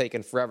roast. It's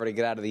taken forever to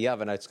get out of the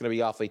oven. It's going to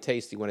be awfully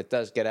tasty when it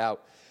does get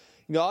out.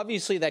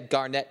 Obviously, that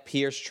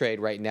Garnett-Pierce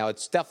trade right now,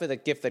 it's definitely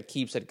the gift that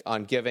keeps it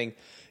on giving.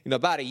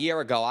 About a year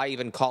ago, I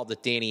even called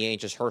it Danny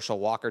Ainge's Herschel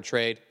Walker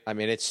trade. I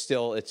mean, it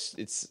still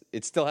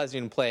hasn't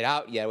even played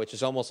out yet, which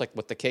is almost like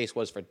what the case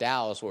was for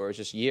Dallas, where it was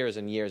just years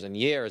and years and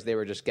years. They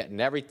were just getting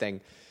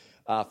everything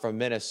from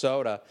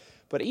Minnesota.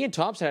 But Ian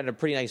Thompson had a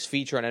pretty nice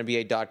feature on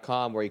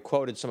NBA.com where he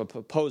quoted some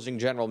opposing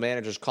general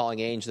managers calling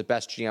Ainge the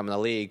best GM in the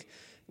league.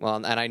 Well,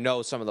 and I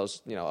know some of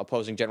those,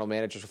 opposing general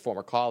managers are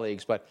former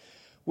colleagues. But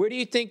where do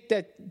you think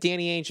that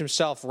Danny Ainge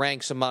himself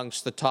ranks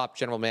amongst the top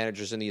general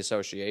managers in the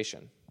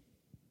association?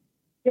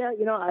 Yeah,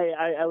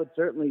 I would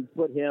certainly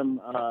put him.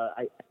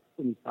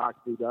 When you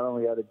talk to not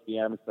only other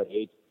GMs but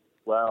Ainge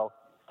as well,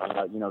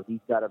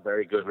 he's got a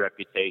very good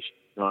reputation.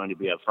 He's going to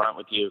be upfront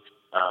with you.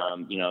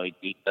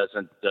 He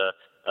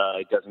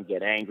doesn't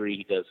get angry.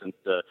 He doesn't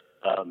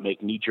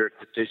make knee-jerk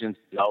decisions.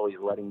 He's always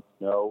letting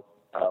you know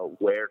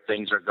where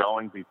things are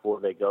going before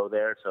they go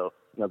there. So,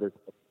 there's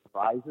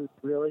surprises,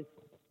 really.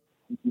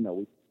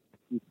 We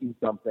see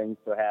some things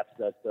perhaps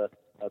that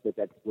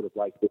would have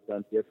liked to have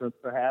done different,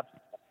 perhaps.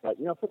 But,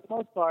 for the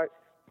most part,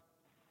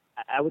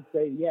 I would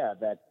say, yeah,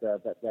 that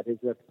his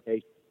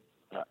reputation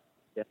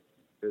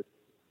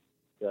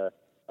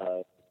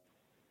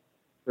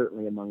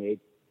certainly among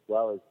agents as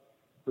well is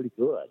pretty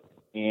good.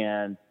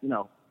 And,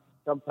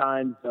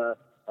 sometimes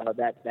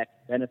that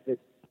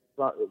benefits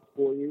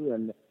for you,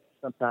 and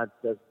sometimes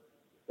it doesn't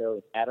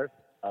necessarily matter.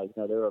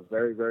 There are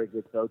very, very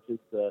good coaches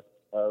who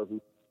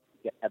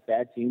have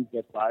bad teams,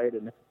 get fired,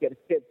 and get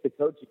to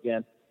coach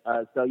again.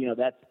 So,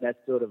 that's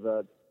sort of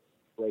a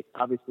way.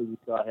 Obviously, we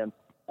saw him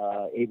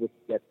able to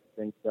get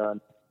things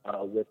done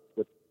with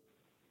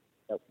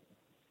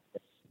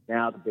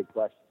now the big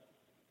question,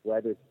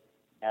 whether you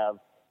have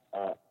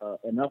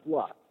enough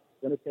luck.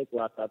 It's going to take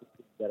luck. Obviously,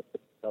 you've got to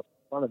put yourself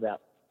in front of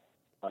that.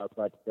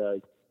 But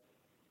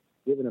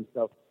giving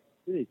himself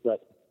opportunities,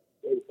 but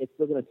it's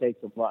still going to take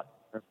some luck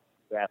in terms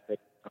of traffic,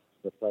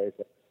 the players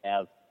that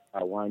have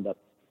lined up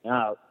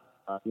out.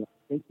 I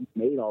think he's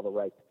made all the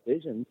right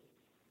decisions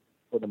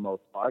for the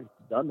most part.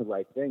 He's done the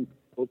right thing,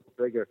 pulled the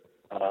trigger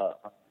on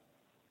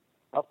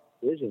tough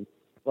decisions.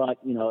 But,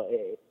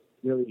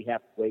 really you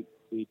have to wait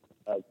to see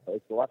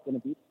is the luck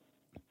going to be.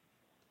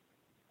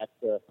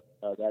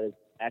 That is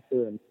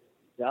actor and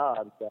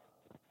job that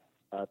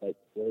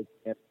really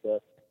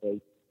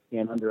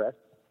can't underestimate.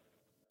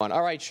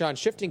 All right, Sean,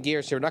 shifting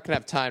gears here. We're not going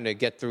to have time to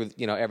get through,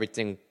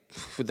 everything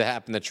that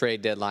happened the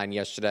trade deadline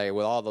yesterday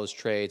with all those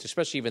trades,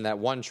 especially even that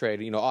one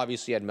trade.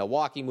 Obviously you had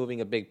Milwaukee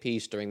moving a big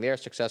piece during their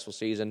successful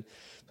season.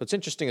 So it's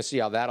interesting to see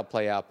how that'll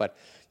play out. But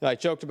I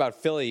joked about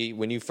Philly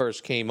when you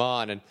first came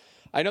on, and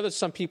I know there's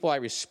some people I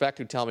respect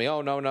who tell me,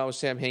 oh, no,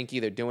 Sam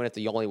Hinkie, they're doing it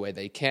the only way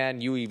they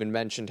can. You even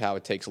mentioned how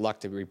it takes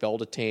luck to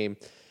rebuild a team.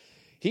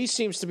 He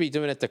seems to be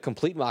doing it the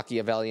complete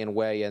Machiavellian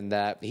way in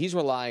that he's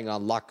relying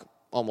on luck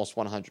almost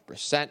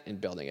 100% in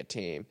building a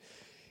team.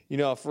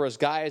 For as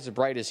guy as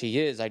bright as he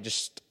is, I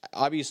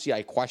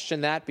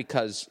question that,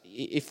 because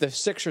if the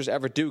Sixers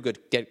ever do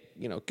get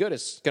good,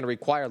 it's going to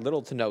require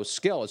little to no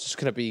skill. It's just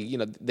going to be,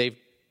 they've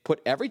put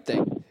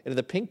everything into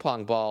the ping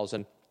pong balls.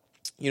 And,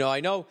 I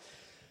know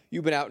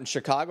you've been out in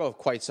Chicago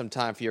quite some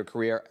time for your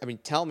career. I mean,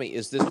 tell me,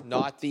 is this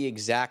not the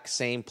exact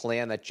same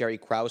plan that Jerry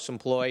Krause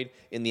employed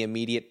in the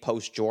immediate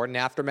post-Jordan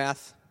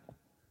aftermath?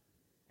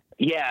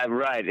 Yeah,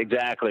 right,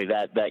 exactly.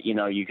 That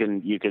you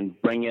can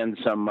bring in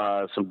some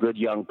good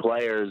young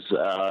players,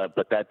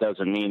 but that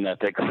doesn't mean that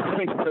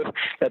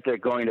they're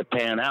going to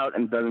pan out,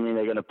 and doesn't mean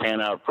they're going to pan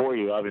out for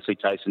you. Obviously,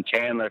 Tyson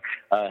Chandler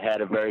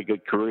had a very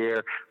good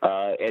career.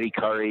 Eddie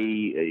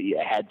Curry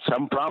had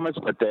some promise,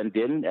 but then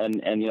didn't,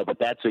 and but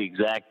that's the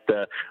exact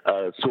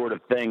sort of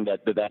thing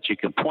that you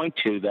can point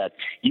to, that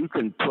you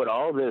can put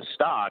all this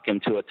stock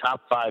into a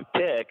top 5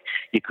 pick.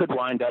 You could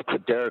wind up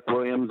with Derek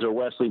Williams or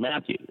Wesley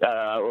Matthews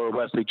or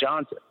Wesley Johnson.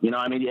 Johnson.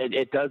 I mean,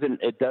 it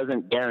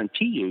doesn't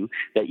guarantee you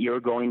that you're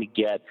going to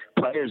get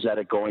players that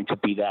are going to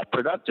be that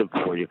productive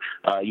for you.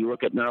 You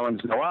look at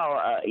Nerlens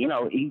Noel,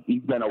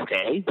 he's been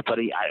okay, but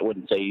I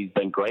wouldn't say he's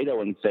been great. I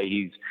wouldn't say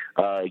he's,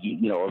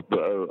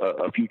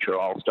 a future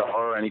All-Star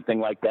or anything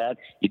like that.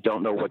 You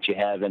don't know what you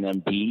have in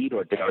Embiid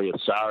or Dario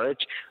Saric.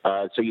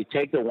 So you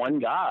take the one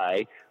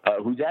guy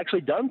who's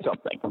actually done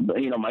something.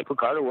 Michael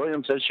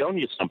Carter-Williams has shown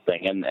you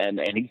something, and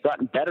he's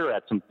gotten better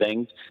at some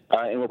things,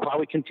 and will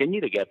probably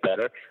continue to get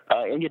better.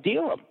 And you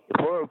deal him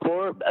for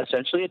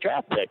essentially a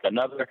draft pick,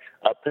 another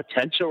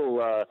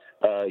potential,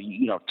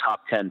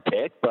 top 10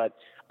 pick. But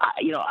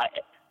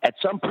at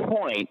some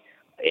point,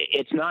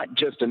 it's not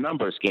just a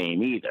numbers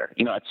game either.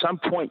 At some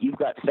point, you've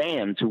got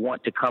fans who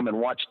want to come and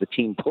watch the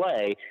team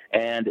play,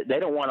 and they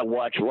don't want to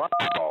watch rock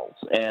balls.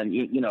 And,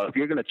 if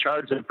you're going to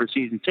charge them for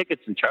season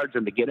tickets and charge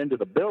them to get into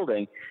the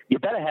building, you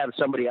better have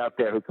somebody out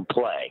there who can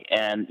play.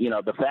 And,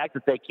 the fact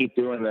that they keep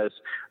doing this,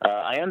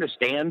 I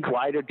understand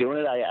why they're doing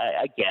it.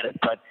 I get it.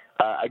 But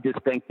I just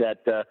think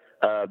that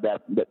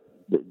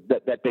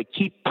they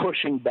keep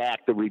pushing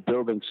back the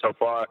rebuilding so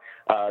far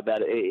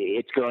that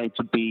it's going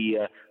to be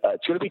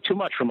too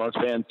much for most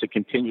fans to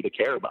continue to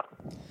care about.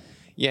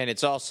 Yeah, and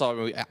it's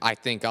also, I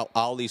think, I'll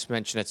at least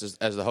mention it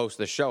as the host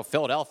of the show,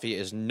 Philadelphia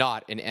is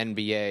not an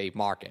NBA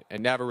market.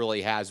 It never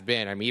really has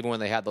been. I mean, even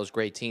when they had those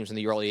great teams in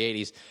the early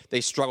 80s,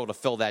 they struggled to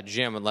fill that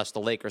gym unless the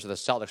Lakers or the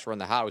Celtics were in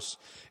the house.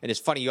 And it's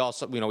funny,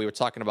 we were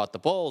talking about the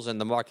Bulls and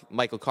the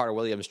Michael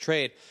Carter-Williams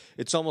trade.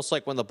 It's almost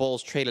like when the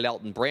Bulls traded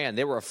Elton Brand,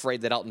 they were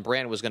afraid that Elton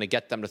Brand was going to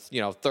get them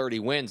to, 30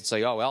 wins and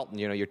say, oh, Elton,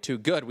 you're too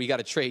good. We got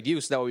to trade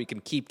you so that way we can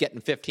keep getting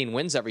 15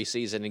 wins every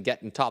season and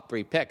getting top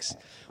 3 picks.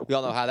 We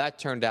all know how that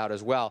turned out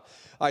as well.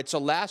 All right, so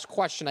last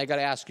question I got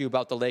to ask you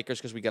about the Lakers,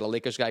 because we got a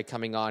Lakers guy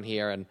coming on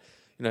here and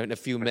in a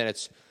few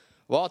minutes.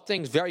 Well,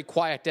 things very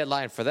quiet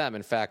deadline for them.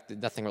 In fact,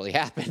 nothing really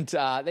happened.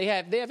 They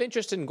have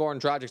interest in Goran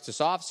Dragic this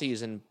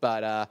offseason,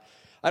 but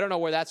I don't know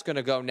where that's going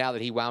to go now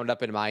that he wound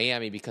up in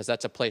Miami, because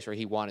that's a place where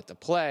he wanted to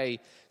play.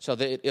 So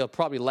it'll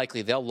probably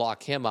likely they'll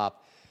lock him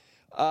up.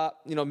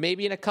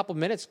 Maybe in a couple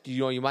minutes,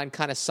 you mind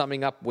kind of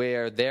summing up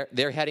where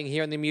they're heading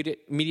here in the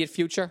immediate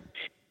future?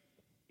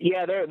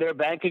 Yeah, they're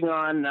banking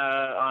on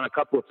a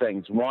couple of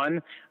things.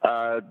 One,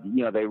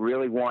 they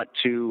really want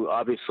to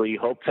obviously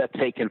hope that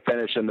they can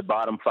finish in the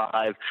bottom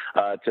 5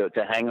 to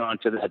hang on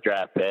to that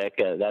draft pick.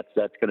 That's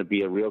going to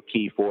be a real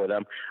key for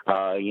them.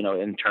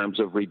 In terms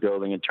of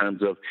rebuilding, in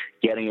terms of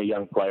getting a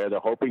young player. They're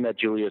hoping that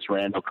Julius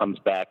Randle comes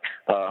back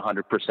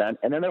 100%,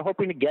 and then they're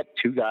hoping to get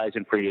 2 guys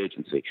in free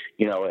agency.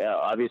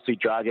 Obviously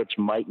Dragic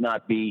might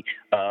not be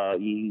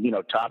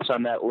tops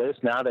on that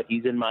list now that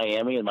he's in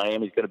Miami, and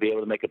Miami's going to be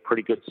able to make a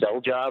pretty good sell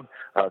job.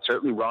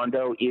 Certainly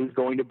Rondo is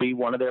going to be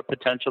one of their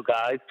potential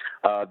guys.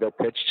 They'll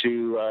pitch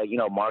to,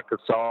 Marc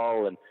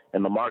Gasol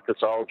and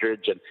LaMarcus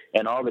Aldridge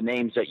and all the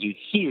names that you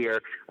hear.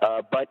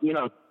 But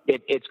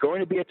it's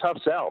going to be a tough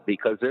sell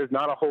because there's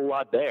not a whole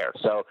lot there.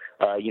 So,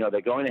 they're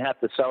going to have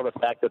to sell the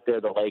fact that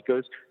they're the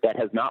Lakers. That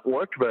has not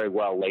worked very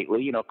well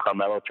lately.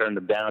 Carmelo turned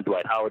them down.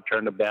 Dwight Howard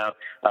turned them down.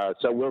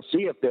 So we'll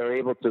see if they're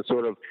able to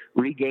sort of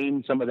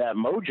regain some of that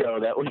mojo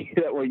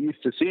that we're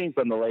used to seeing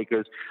from the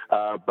Lakers.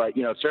 But,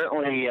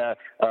 certainly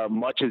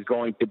much is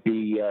going to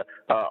be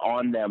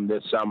on them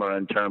this summer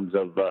in terms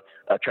of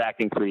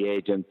attracting free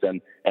agents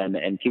and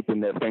keeping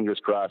their fingers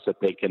crossed that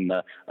they can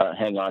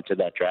hang on to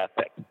that draft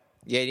pick.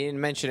 Yeah, you didn't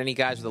mention any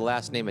guys with the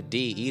last name of D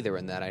either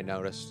in that, I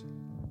noticed.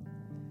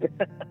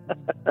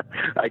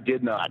 I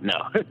did not,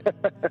 no.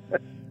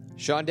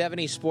 Sean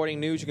Deveney, Sporting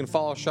News. You can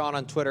follow Sean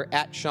on Twitter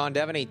at Sean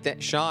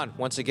Deveney. Sean,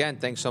 once again,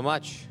 thanks so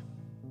much.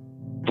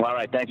 All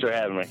right, thanks for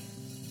having me.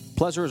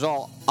 Pleasure is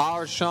all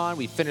ours, Sean.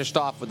 We finished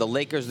off with the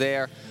Lakers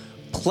there.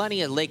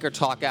 Plenty of Laker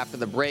talk after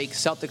the break.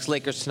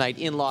 Celtics-Lakers tonight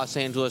in Los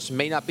Angeles.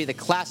 May not be the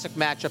classic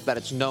matchup that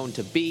it's known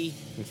to be.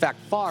 In fact,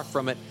 far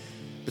from it.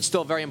 But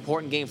still a very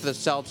important game for the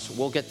Celtics.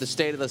 We'll get the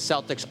state of the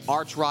Celtics'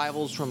 arch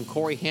rivals from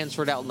Corey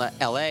Hansford out in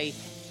L.A.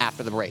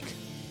 after the break.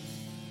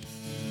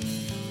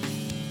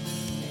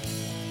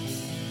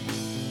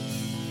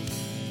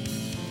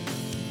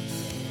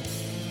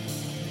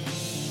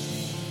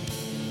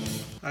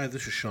 Hi,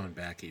 this is Sean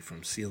Backey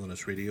from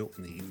CLNS Radio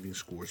and the Evening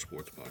Score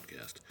Sports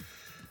Podcast.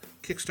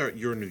 Kickstart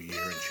your new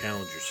year and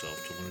challenge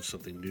yourself to learn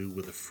something new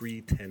with a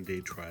free 10-day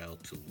trial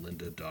to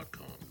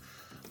lynda.com.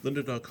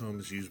 Lynda.com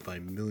is used by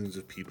millions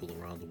of people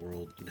around the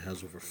world and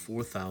has over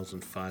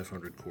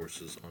 4,500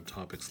 courses on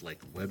topics like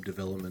web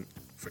development,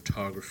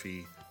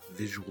 photography,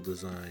 visual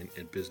design,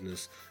 and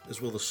business,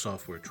 as well as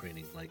software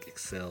training like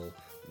Excel,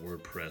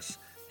 WordPress,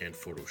 and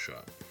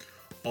Photoshop.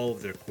 All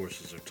of their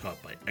courses are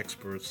taught by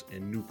experts,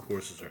 and new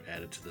courses are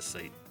added to the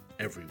site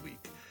every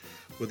week.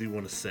 Whether you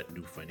want to set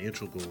new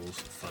financial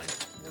goals, find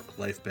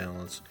work-life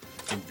balance,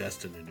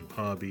 invest in a new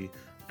hobby,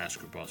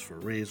 ask your boss for a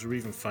raise, or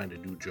even find a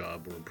new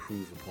job or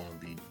improve upon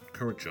the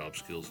current job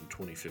skills in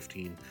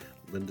 2015,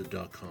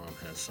 lynda.com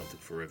has something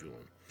for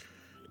everyone.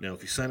 Now,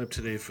 if you sign up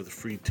today for the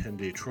free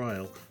 10-day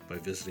trial by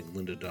visiting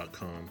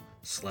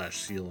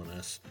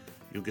lynda.com/CLNS,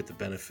 You'll get the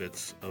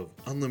benefits of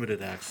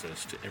unlimited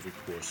access to every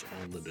course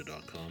on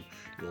lynda.com.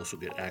 You'll also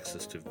get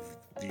access to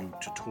view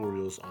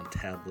tutorials on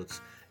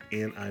tablets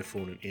and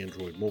iPhone and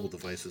Android mobile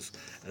devices,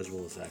 as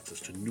well as access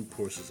to new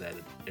courses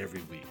added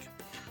every week.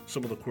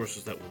 Some of the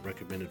courses that were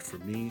recommended for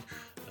me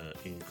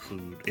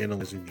include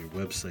analyzing your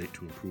website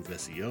to improve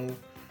SEO,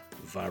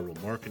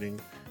 viral marketing,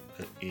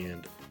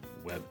 and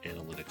web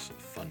analytics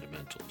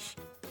fundamentals.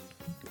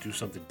 Do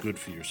something good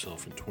for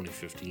yourself in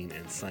 2015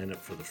 and sign up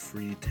for the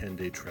free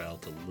 10-day trial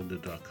to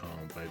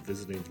lynda.com by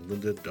visiting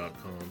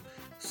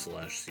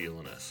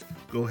lynda.com/CLNS.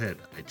 Go ahead,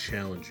 I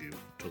challenge you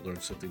to learn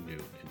something new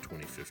in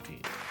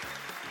 2015.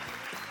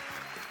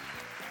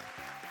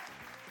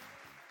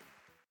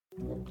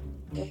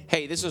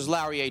 Hey, this is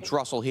Larry H.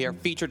 Russell here,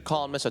 featured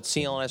columnist at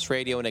CLNS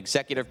Radio and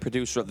executive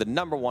producer of the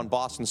 #1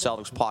 Boston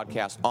Celtics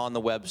podcast on the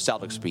web,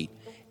 Celtics Beat.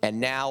 And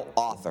now,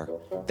 author.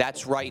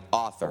 That's right,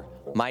 author.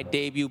 My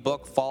debut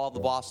book, Fall of the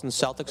Boston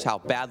Celtics, How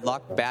Bad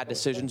Luck, Bad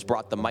Decisions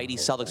Brought the Mighty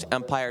Celtics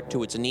Empire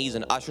to its Knees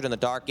and Ushered in the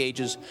Dark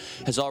Ages,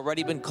 has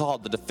already been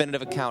called the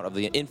definitive account of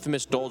the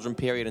infamous doldrum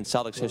period in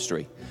Celtics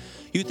history.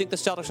 You think the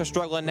Celtics are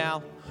struggling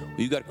now? Well,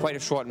 you got quite a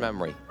short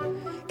memory.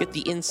 Get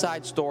the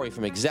inside story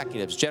from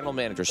executives, general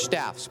managers,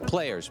 staffs,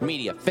 players,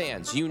 media,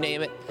 fans, you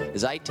name it,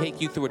 as I take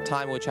you through a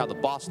time in which how the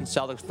Boston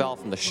Celtics fell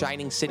from the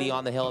shining city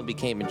on the hill and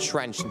became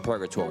entrenched in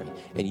purgatory.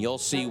 And you'll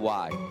see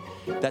why.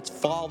 That's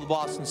Fall of the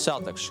Boston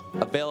Celtics,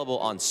 available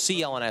on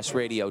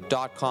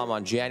clnsradio.com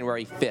on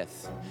January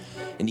 5th.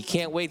 And you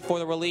can't wait for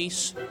the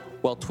release?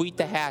 Well, tweet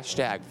the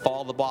hashtag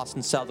Fall of the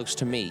Boston Celtics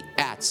to me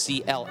at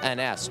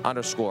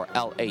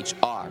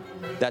CLNS_LHR.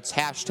 That's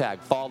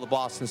hashtag Fall of the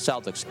Boston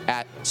Celtics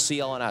at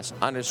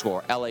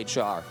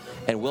CLNS_LHR.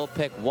 And we'll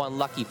pick one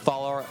lucky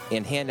follower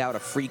and hand out a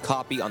free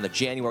copy on the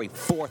January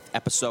 4th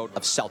episode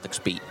of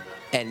Celtics Beat.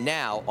 And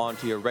now, on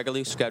to your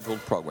regularly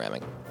scheduled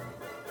programming.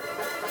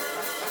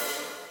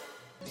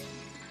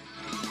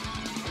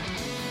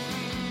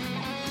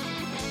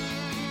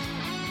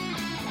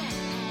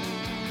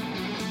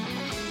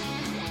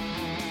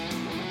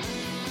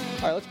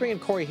 All right, let's bring in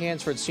Corey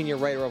Hansford, senior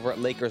writer over at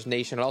Lakers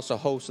Nation and also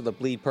host of the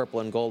Bleed Purple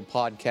and Gold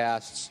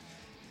podcasts.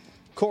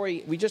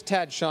 Corey, we just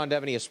had Sean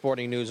Deveney of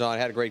Sporting News on,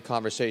 had a great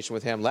conversation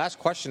with him. Last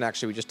question,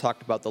 actually, we just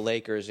talked about the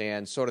Lakers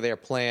and sort of their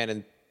plan,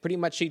 and pretty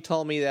much he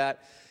told me that,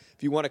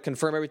 if you want to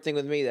confirm everything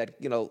with me, that,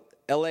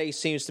 L.A.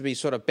 seems to be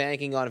sort of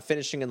banking on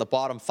finishing in the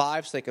bottom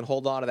five so they can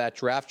hold on to that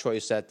draft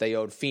choice that they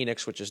owed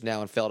Phoenix, which is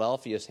now in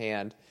Philadelphia's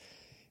hand.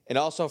 And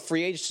also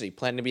free agency,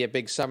 planning to be a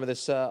big summer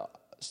this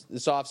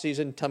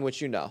offseason. Tell me what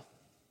you know.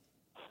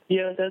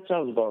 Yeah, that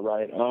sounds about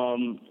right.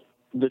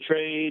 The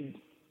trade,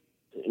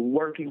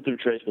 working through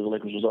trades for the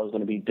Lakers was always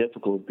going to be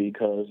difficult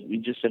because we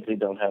just simply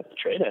don't have the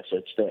trade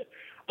assets that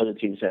other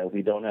teams have.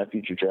 We don't have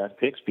future draft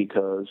picks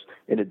because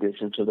in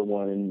addition to the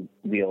one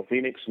we owe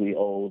Phoenix,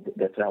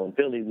 that's now in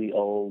Philly, we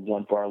owe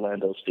one for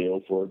Orlando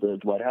still for the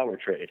Dwight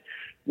Howard trade.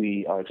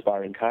 Our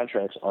expiring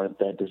contracts aren't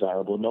that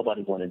desirable.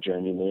 Nobody wanted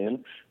Jeremy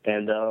Lin.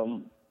 And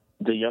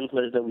the young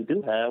players that we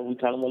do have, we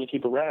kind of want to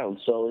keep around.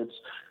 So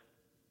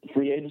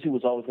free agency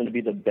was always going to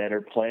be the better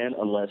plan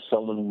unless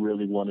someone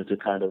really wanted to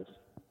kind of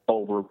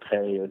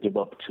overpay or give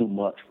up too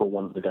much for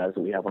one of the guys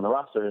that we have on the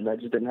roster, and that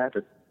just didn't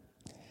happen.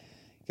 Get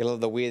a little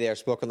of the we there,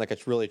 spoken like a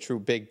really true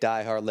big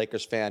diehard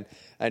Lakers fan.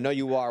 I know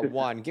you are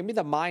one. Give me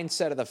the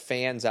mindset of the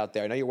fans out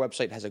there. I know your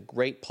website has a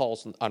great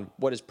pulse on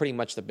what is pretty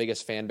much the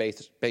biggest fan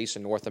base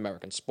in North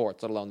American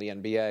sports, let alone the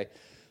NBA.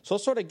 So I'll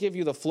sort of give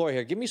you the floor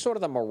here. Give me sort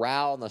of the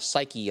morale and the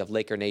psyche of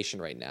Laker Nation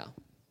right now.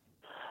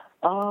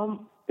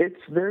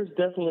 There's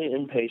definitely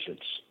impatience.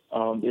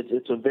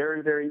 It's a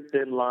very, very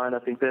thin line. I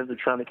think fans are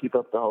trying to keep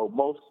up the hope.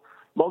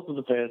 Most of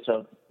the fans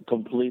have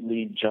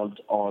completely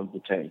jumped on the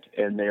tank,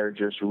 and they're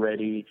just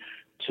ready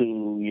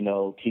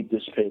to, keep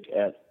this pick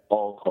at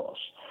all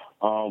costs.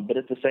 But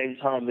at the same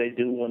time, they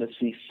do want to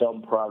see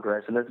some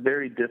progress, and it's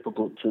very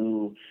difficult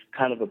to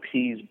kind of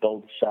appease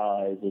both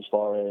sides as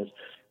far as,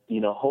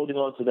 holding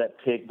on to that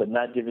pick but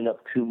not giving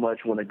up too much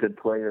when a good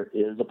player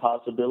is a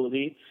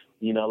possibility.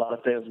 A lot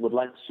of fans would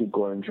like to see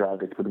Goran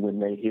Dragic, but when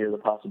they hear the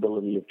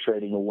possibility of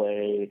trading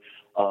away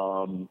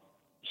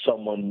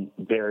someone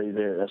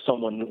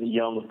someone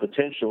young with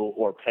potential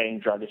or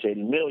paying Dragic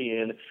 $80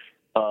 million,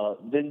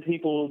 then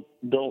people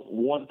don't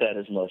want that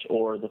as much.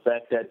 Or the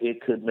fact that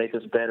it could make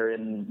us better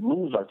and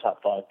lose our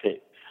top five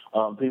pick.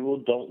 People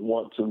don't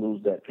want to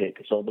lose that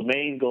pick. So the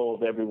main goal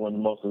of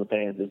everyone, most of the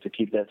fans, is to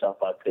keep that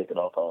top five pick at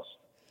all costs.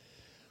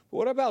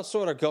 What about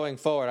sort of going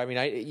forward? I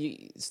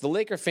mean, the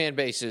Laker fan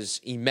base is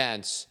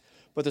immense.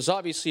 But there's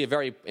obviously a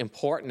very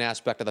important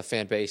aspect of the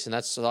fan base, and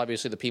that's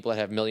obviously the people that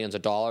have millions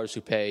of dollars who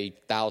pay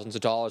thousands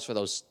of dollars for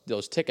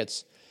those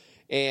tickets.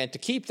 And to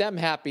keep them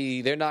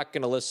happy, they're not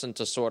going to listen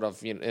to sort of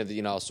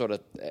sort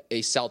of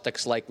a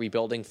Celtics-like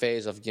rebuilding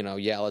phase of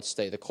let's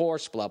stay the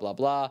course, blah blah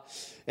blah,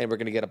 and we're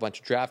going to get a bunch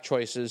of draft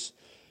choices.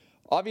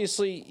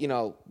 Obviously,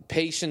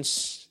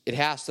 patience, it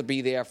has to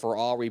be there for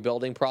all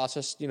rebuilding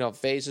process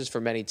phases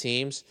for many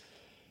teams.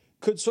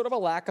 Could sort of a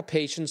lack of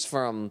patience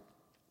from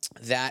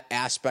that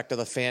aspect of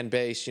the fan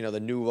base, the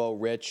nouveau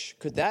rich,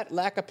 could that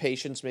lack of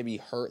patience maybe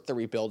hurt the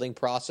rebuilding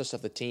process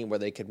of the team where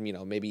they could,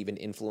 maybe even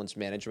influence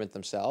management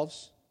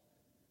themselves?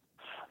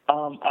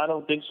 I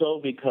don't think so,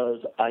 because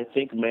I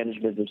think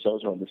management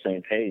themselves are on the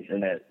same page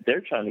and that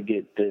they're trying to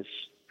get this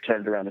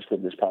turned around as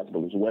quickly as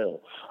possible as well.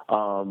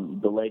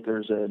 The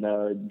Lakers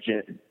and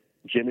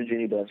Jim and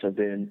Jeannie Buss have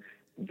been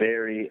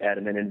very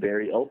adamant and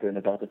very open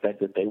about the fact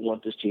that they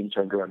want this team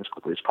turned around as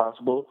quickly as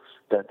possible,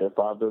 that their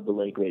father, the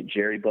late, great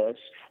Jerry Buss,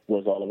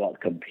 was all about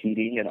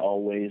competing and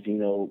always,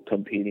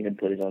 competing and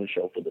putting on a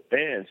show for the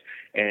fans.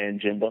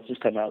 And Jim Buss has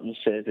come out and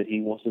said that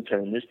he wants to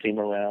turn this team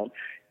around,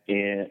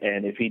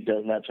 and if he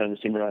does not turn this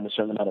team around in a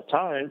certain amount of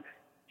time,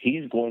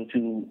 he's going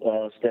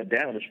to step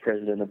down as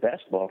president of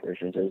basketball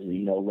operations, as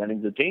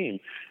running the team.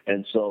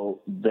 And so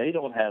they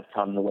don't have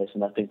time to waste,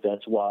 and I think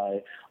that's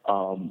why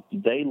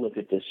they look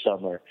at this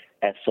summer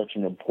as such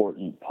an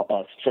important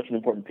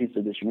piece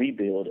of this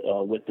rebuild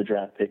with the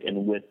draft pick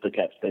and with the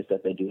cap space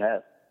that they do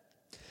have.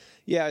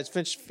 Yeah,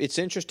 it's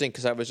interesting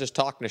because I was just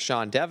talking to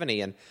Sean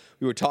Deveney, and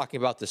we were talking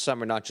about the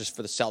summer not just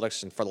for the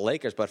Celtics and for the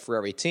Lakers, but for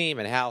every team,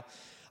 and how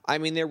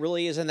there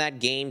really isn't that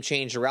game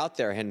changer out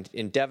there. And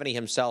Deveney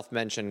himself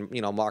mentioned,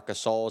 Marc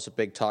Gasol is a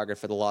big target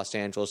for the Los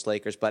Angeles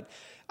Lakers. But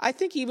I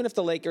think even if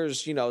the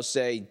Lakers,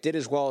 say, did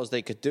as well as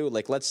they could do,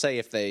 like let's say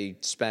if they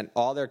spent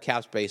all their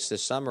cap space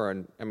this summer,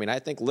 and I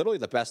think literally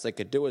the best they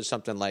could do is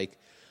something like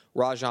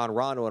Rajon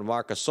Rondo and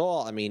Marc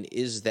Gasol.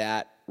 Is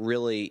that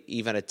really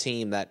even a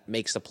team that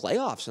makes the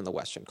playoffs in the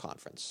Western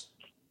Conference?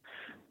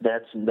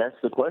 That's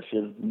the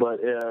question. But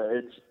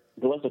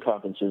the Western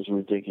Conference is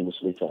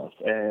ridiculously tough,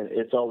 and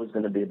it's always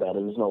going to be about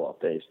it. There's no off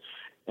days.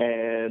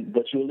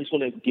 But you at least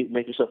want to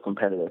make yourself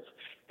competitive.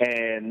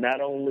 And not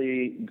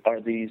only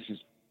are these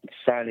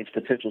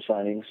potential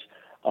signings,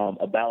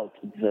 about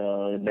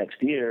the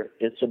next year,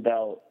 it's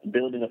about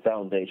building a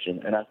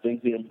foundation. And I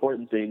think the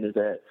important thing is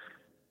that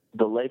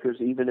the Lakers,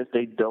 even if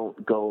they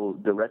don't go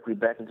directly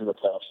back into the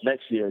playoffs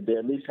next year, they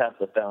at least have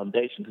the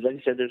foundation. Because like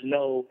you said, there's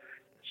no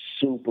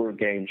super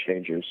game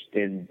changers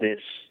in this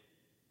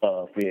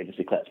free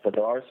agency class, but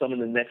there are some in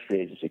the next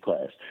free agency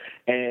class.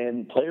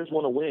 And players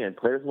want to win.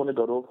 Players want to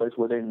go to a place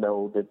where they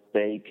know that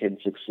they can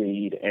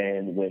succeed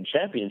and win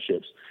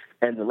championships.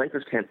 And the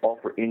Lakers can't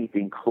offer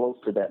anything close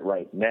to that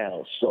right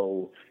now.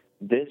 So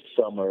this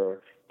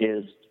summer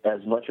is as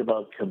much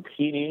about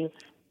competing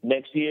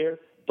next year,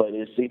 but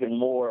it's even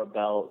more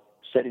about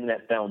setting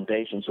that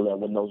foundation so that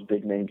when those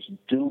big names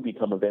do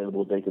become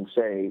available, they can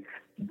say,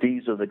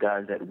 these are the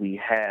guys that we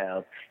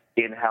have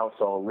in-house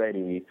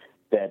already,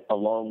 that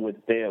along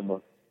with them,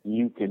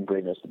 you can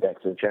bring us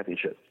back to the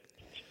championship.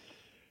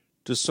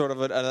 Does sort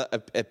of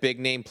a big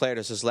name player,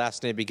 does his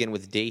last name begin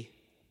with D?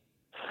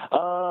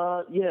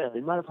 Yeah,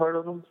 you might have heard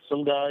of him.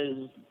 Some guy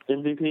is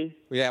MVP.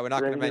 Yeah, we're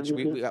not going to mention,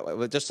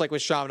 we just like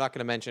with Sean, we're not going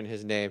to mention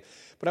his name.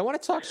 But I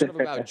want to talk sort of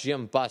about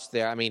Jim Buss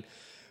there.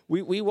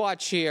 We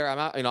watch here.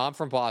 I'm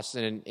from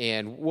Boston,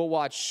 and we'll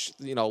watch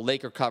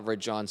Laker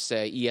coverage on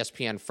say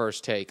ESPN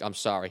First Take. I'm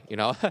sorry,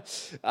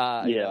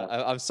 Yeah.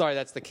 I'm sorry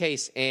that's the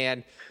case.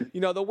 And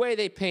the way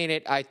they paint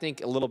it, I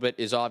think a little bit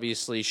is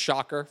obviously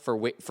shocker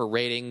for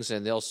ratings,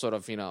 and they'll sort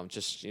of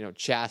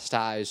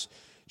chastise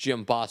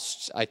Jim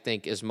Buss. I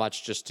think as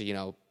much just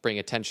to bring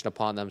attention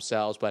upon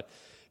themselves, but.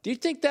 Do you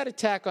think that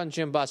attack on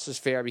Jim Buss is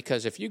fair?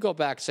 Because if you go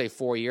back, say,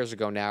 4 years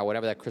ago now,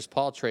 whatever that Chris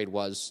Paul trade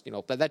was,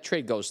 that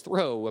trade goes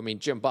through.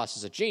 Jim Buss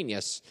is a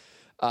genius.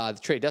 The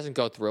trade doesn't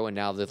go through, and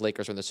now the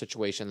Lakers are in the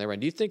situation they're in.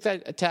 Do you think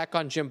that attack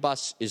on Jim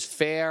Buss is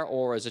fair,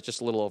 or is it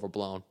just a little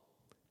overblown?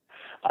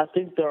 I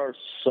think there are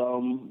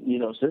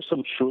there's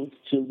some truth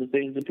to the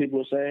things that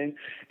people are saying,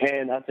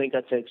 and I think I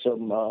take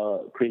some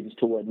credence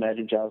to what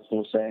Magic Johnson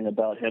was saying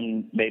about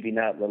him maybe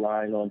not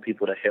relying on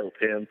people to help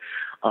him,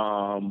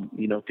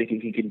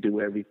 thinking he can do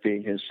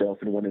everything himself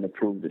and wanting to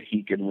prove that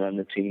he can run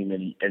the team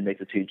and make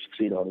the team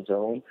succeed on his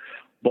own.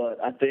 But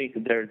I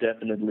think there are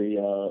definitely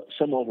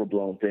some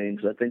overblown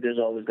things. I think there's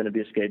always going to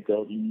be a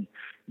scapegoat, and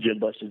Jim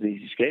Buss is the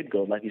easy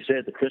scapegoat. Like you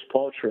said, the Chris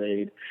Paul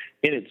trade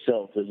in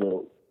itself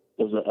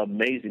was an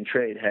amazing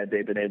trade had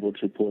they been able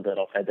to pull that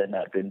off, had that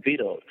not been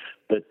vetoed.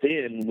 But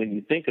then when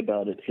you think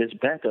about it, his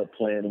backup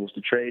plan was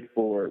to trade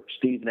for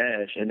Steve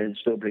Nash and then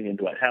still bring in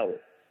Dwight Howard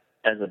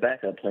as a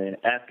backup plan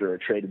after a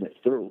trade went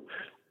through.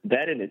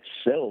 That in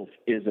itself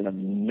is an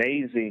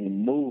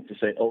amazing move to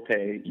say,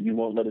 okay, you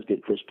won't let us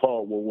get Chris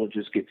Paul, well, we'll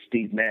just get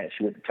Steve Nash,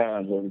 who at the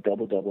time was a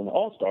double-double and an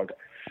all-star guy.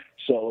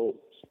 So,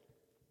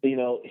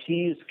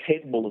 he's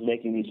capable of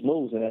making these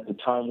moves, and at the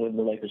time when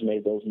the Lakers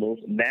made those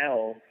moves,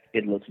 now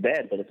it looks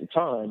bad, but at the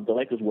time, the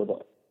Lakers were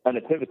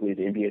unequivocally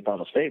the NBA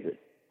Finals favorite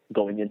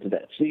going into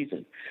that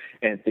season,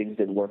 and things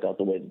didn't work out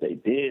the way that they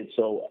did.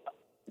 So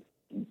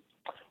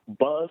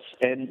Buss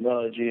and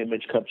GM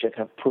Mitch Kupchak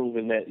have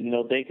proven that,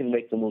 they can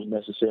make the moves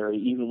necessary,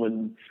 even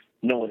when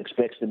no one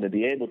expects them to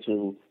be able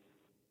to.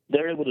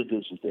 They're able to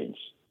do some things.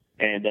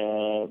 And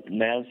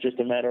now it's just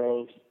a matter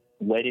of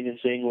waiting and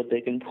seeing what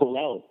they can pull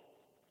out.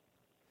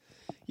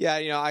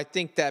 Yeah, I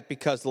think that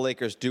because the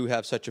Lakers do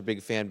have such a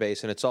big fan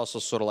base, and it's also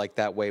sort of like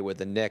that way with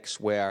the Knicks,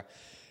 where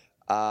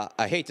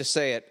I hate to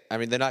say it. I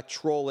mean, they're not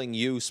trolling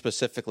you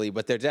specifically,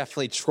 but they're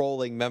definitely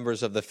trolling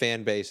members of the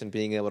fan base and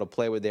being able to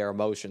play with their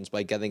emotions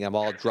by getting them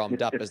all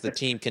drummed up as the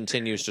team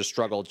continues to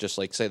struggle, just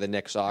like, say, the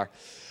Knicks are.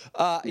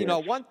 You know,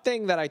 one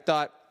thing that I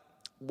thought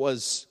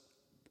was,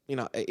 you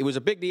know, it was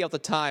a big deal at the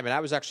time, and I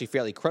was actually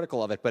fairly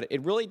critical of it, but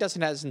it really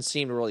hasn't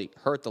seemed to really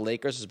hurt the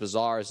Lakers, as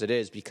bizarre as it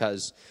is,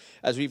 because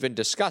as we've been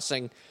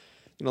discussing,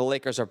 you know, the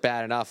Lakers are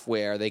bad enough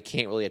where they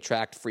can't really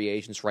attract free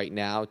agents right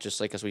now, just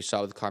like as we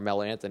saw with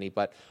Carmelo Anthony.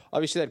 But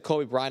obviously that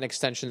Kobe Bryant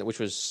extension, which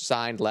was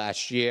signed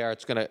last year,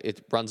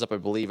 it runs up, I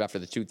believe, after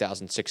the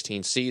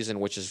 2016 season,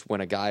 which is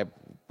when a guy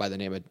by the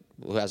name of,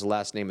 who has a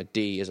last name of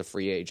D, is a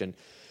free agent.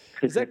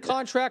 Has that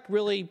contract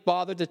really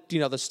bothered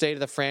the state of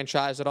the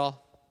franchise at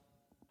all?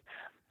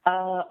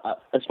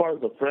 As far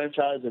as the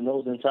franchise and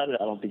those inside it,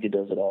 I don't think it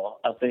does at all.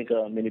 I think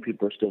many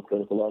people are still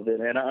critical of it,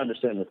 and I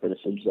understand the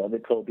criticisms of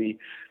it. Kobe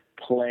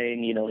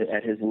playing, you know,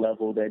 at his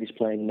level that he's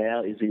playing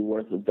now, is he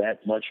worth that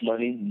much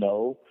money?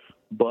 No.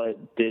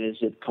 But does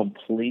it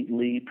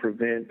completely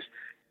prevent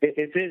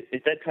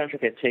if that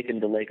contract had taken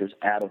the Lakers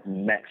out of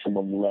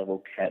maximum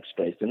level cap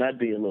space, then I'd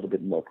be a little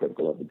bit more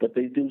critical of it. But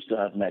they do still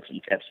have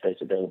maximum cap space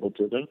available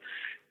to them.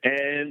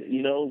 And,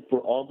 you know, for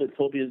all that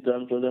Kobe has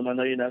done for them, I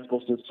know you're not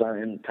supposed to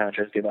sign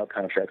contracts, give out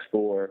contracts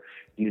for,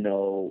 you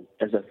know,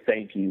 as a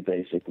thank you,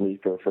 basically,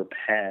 for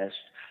past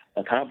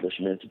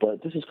accomplishments.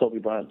 But this is Kobe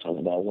Bryant talking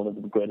about, one of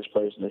the greatest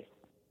players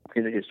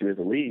in the history of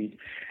the league.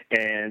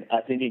 And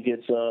I think it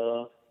gets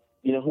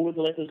you know, who are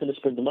the Lakers going to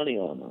spend the money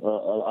on?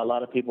 A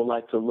lot of people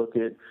like to look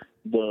at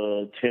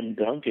the Tim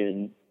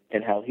Duncan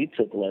and how he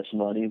took less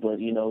money,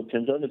 but, you know,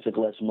 Tim Duncan took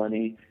less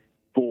money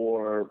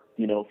for,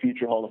 you know,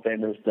 future Hall of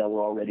Famers that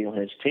were already on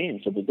his team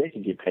so that they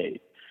could get paid.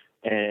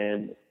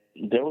 And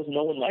there was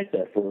no one like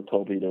that for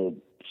Kobe to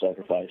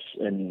sacrifice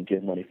and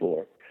give money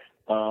for.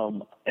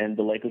 And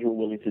the Lakers were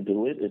willing to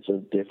do it. It's a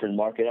different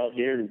market out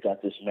here. We've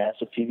got this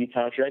massive TV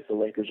contract. The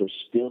Lakers are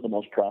still the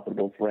most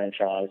profitable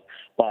franchise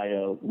by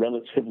a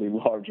relatively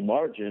large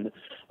margin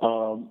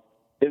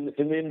in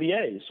the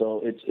NBA.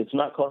 So it's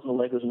not costing the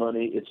Lakers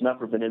money. It's not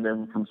preventing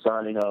them from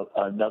signing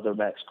another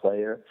max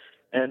player.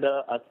 And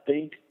I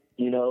think,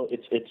 you know,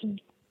 it's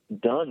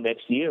done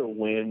next year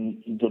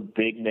when the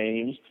big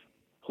names,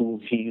 who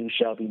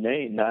shall be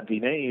named, not be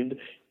named,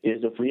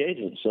 is a free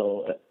agent.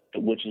 So,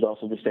 which is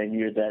also the same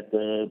year that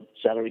the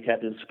salary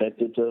cap is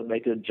expected to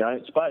make a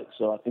giant spike.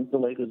 So I think the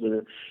Lakers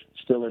are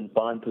still in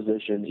fine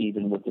position,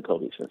 even with the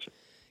Kobe extension.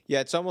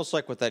 Yeah, it's almost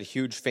like with that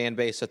huge fan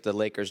base that the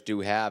Lakers do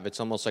have, it's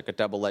almost like a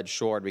double-edged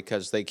sword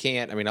because they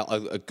can't. I mean,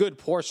 a good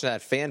portion of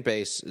that fan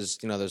base is,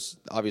 you know, there's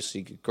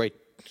obviously a great,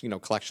 you know,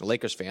 collection of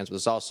Lakers fans, but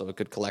there's also a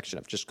good collection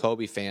of just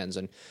Kobe fans,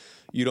 and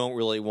you don't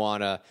really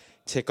want to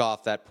tick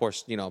off that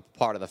portion, you know,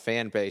 part of the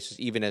fan base,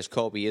 even as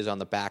Kobe is on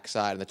the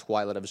backside in the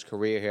twilight of his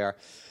career here.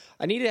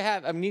 I need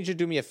you to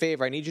do me a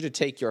favor. I need you to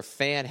take your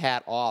fan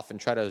hat off and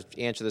try to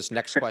answer this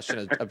next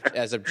question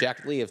as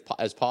objectively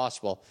as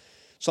possible.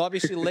 So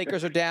obviously the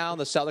Lakers are down,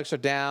 the Celtics are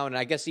down, and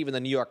I guess even the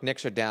New York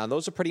Knicks are down.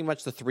 Those are pretty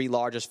much the three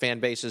largest fan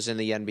bases in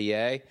the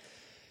NBA.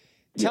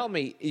 Tell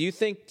me, you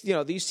think, you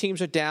know, these teams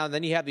are down,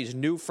 then you have these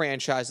new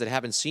franchises that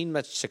haven't seen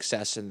much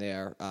success in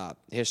their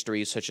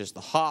histories, such as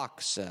the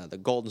Hawks, the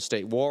Golden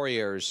State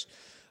Warriors,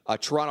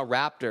 Toronto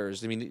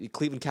Raptors, I mean, the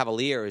Cleveland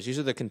Cavaliers. These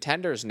are the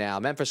contenders now,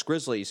 Memphis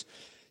Grizzlies.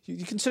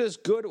 You consider this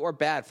good or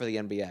bad for the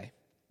NBA?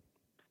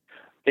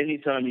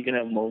 Anytime you can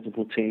have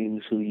multiple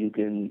teams who you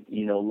can,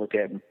 you know, look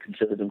at and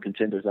consider them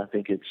contenders, I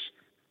think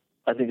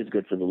it's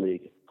good for the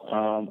league.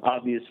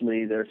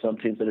 Obviously, there are some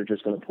teams that are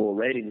just going to pull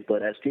ratings,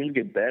 but as teams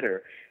get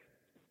better,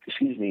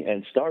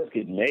 and stars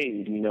get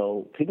made, you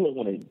know, people are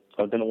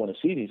going to want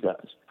to see these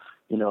guys.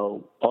 You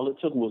know, all it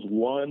took was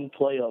one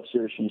playoff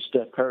series from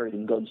Steph Curry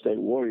and Golden State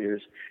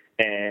Warriors,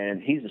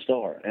 and he's a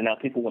star, and now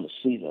people want to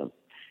see them.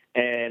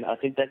 And I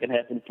think that can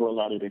happen for a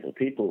lot of different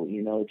people.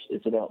 You know,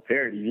 it's about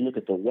parity. You look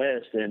at the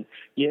West, and,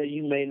 yeah,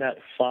 you may not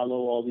follow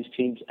all these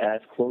teams as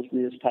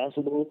closely as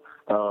possible,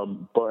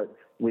 but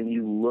when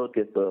you look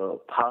at the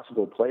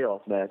possible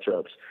playoff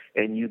matchups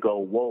and you go,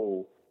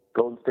 whoa,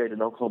 Golden State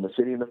and Oklahoma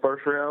City in the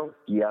first round,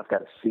 yeah, I've got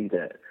to see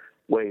that.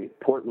 Wait,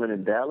 Portland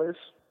and Dallas,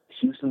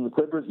 Houston and the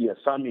Clippers, yeah,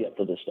 sign me up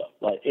for this stuff.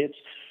 Like,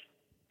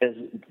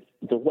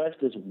 the West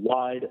is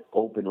wide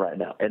open right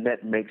now, and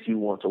that makes you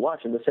want to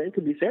watch. And the same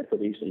can be said for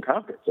the Eastern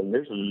Conference. And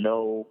there's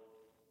no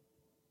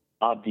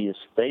obvious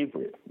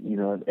favorite. You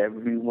know,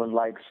 everyone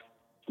likes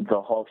the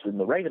Hawks in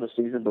the regular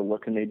season, but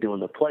what can they do in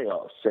the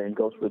playoffs? Same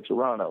goes for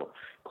Toronto.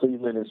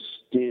 Cleveland is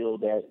still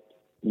that,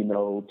 you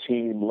know,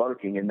 team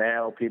lurking, and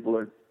now people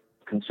are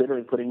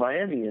considering putting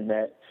Miami in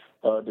that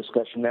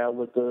discussion now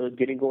with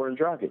getting Goran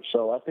Dragic.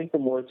 So I think the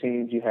more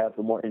teams you have,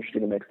 the more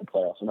interesting it makes the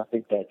playoffs. And I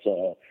think that's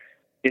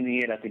in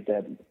the end, I think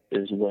that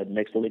is what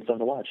makes the league fun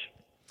to watch.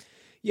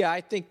 Yeah,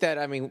 I think that,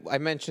 I mean, I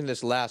mentioned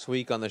this last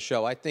week on the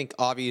show. I think,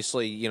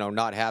 obviously, you know,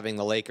 not having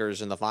the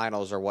Lakers in the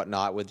finals or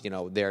whatnot with, you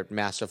know, their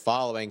massive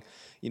following,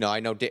 you know,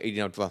 I know,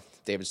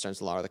 David Stern's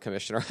the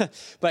commissioner,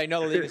 but I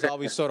know the league has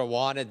always sort of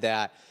wanted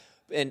that.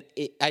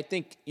 I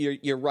think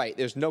you're right.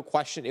 There's no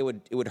question it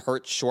would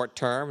hurt short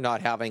term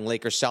not having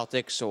Lakers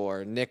Celtics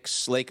or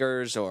Knicks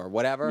Lakers or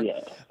whatever.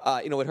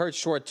 Yeah. It hurts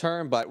short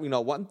term. But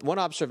one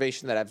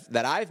observation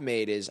that I've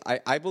made is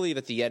I believe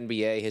that the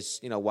NBA has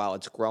while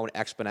it's grown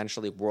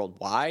exponentially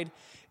worldwide,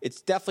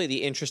 it's definitely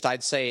the interest,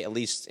 I'd say, at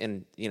least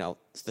in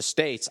the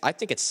States. I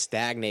think it's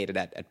stagnated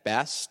at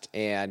best,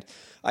 and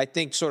I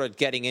think sort of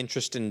getting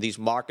interest in these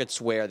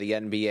markets where the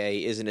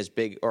NBA isn't as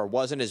big or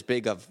wasn't as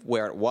big of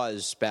where it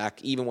was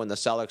back even when the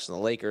Celtics and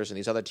the Lakers and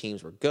these other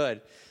teams were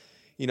good,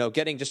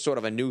 getting just sort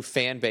of a new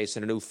fan base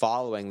and a new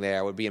following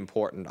there would be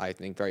important, I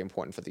think, very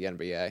important for the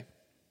NBA.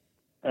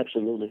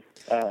 Absolutely.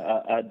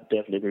 I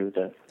definitely agree with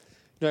that.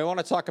 I want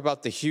to talk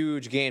about the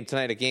huge game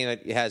tonight, a game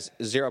that has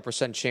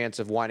 0% chance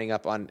of winding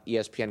up on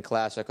ESPN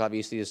Classic.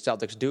 Obviously, the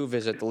Celtics do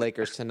visit the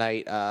Lakers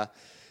tonight. Not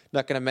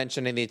going to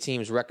mention any of the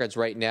team's records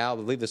right now. I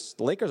believe the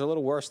Lakers are a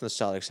little worse than the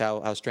Celtics.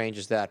 How strange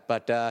is that?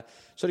 But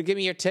sort of give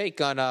me your take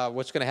on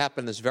what's going to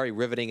happen in this very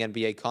riveting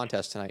NBA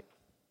contest tonight.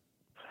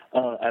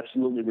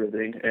 Absolutely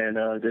riveting,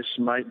 and this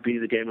might be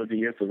the game of the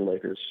year for the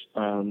Lakers.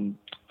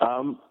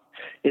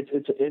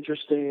 It's an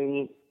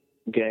interesting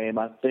game.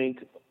 I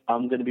think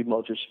I'm going to be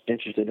most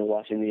interested in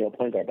watching the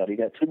point guard battle. You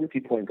got two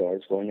rookie point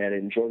guards going at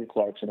it, and Jordan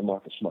Clarkson and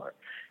Marcus Smart.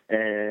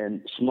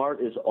 And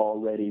Smart is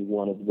already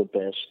one of the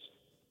best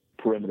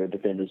perimeter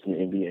defenders in the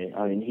NBA.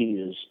 I mean,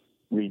 he is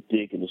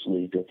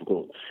ridiculously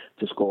difficult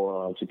to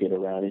score on, to get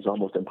around. He's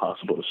almost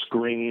impossible to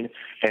screen.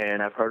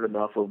 And I've heard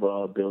enough of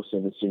Bill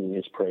Simmons singing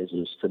his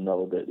praises to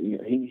know that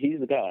he's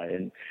the guy.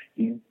 And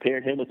you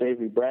paired him with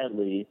Avery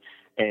Bradley,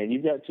 and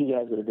you've got two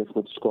guys that are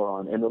difficult to score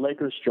on. And the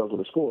Lakers struggle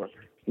to score.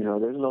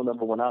 There's no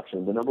number one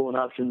option. The number one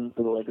option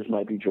for the Lakers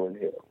might be Jordan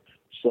Hill.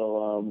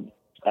 So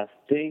I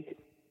think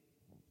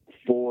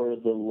for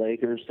the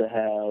Lakers to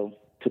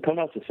come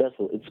out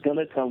successful, it's going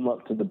to come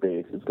up to the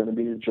bigs. It's going to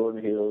be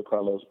Jordan Hill,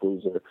 Carlos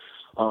Boozer,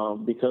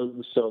 because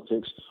the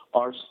Celtics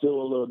are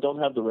still don't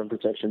have the rim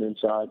protection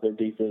inside. Their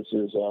defense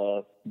is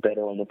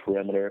better on the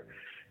perimeter,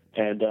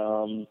 and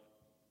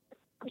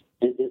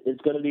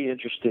it's going to be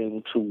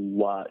interesting to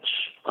watch.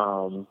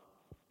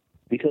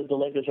 Because the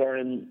Lakers are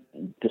in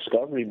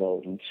discovery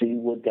mode and see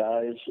what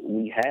guys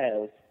we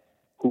have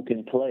who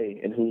can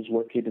play and who's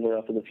worth keeping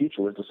around for the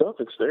future. With the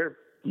Celtics, they're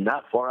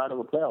not far out of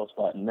a playoff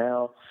spot. And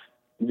now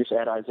you just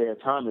add Isaiah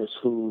Thomas,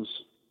 who's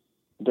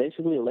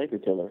basically a Laker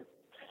killer.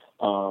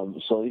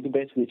 So you can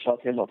basically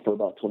chalk him up for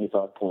about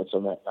 25 points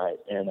on that night.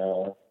 And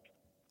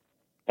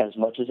as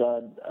much as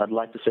I'd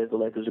like to say the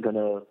Lakers are going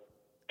to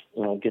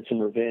get some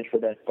revenge for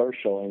that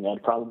first showing,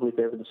 I'd probably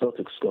favor the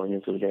Celtics going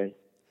into the game.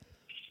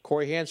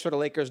 Corey Hansford of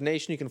Lakers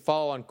Nation. You can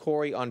follow on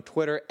Corey on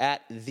Twitter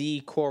at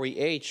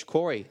 @TheCoreyH.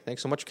 Corey,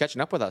 thanks so much for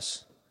catching up with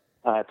us.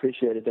 I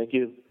appreciate it. Thank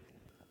you.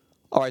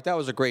 All right, that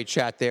was a great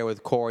chat there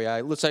with Corey.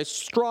 I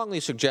strongly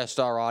suggest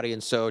our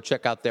audience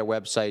check out their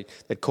website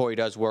that Corey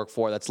does work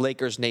for. That's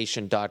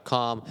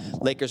LakersNation.com.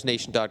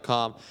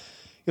 LakersNation.com.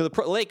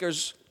 The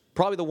Lakers,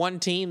 probably the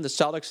one team the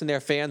Celtics and their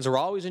fans are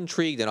always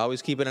intrigued and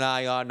always keeping an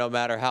eye on, no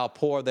matter how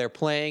poor they're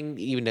playing,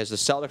 even as the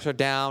Celtics are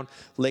down,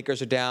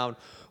 Lakers are down,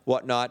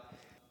 whatnot.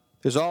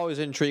 There's always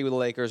intrigue with the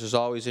Lakers. There's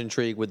always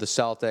intrigue with the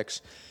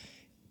Celtics.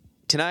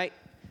 Tonight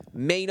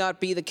may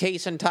not be the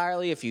case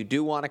entirely. If you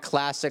do want a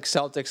classic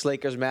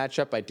Celtics-Lakers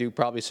matchup, I do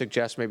probably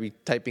suggest maybe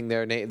typing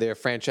their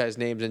franchise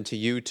names into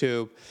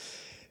YouTube,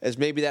 as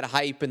maybe that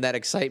hype and that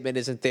excitement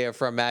isn't there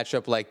for a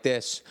matchup like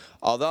this.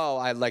 Although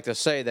I'd like to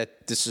say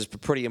that this is a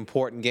pretty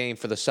important game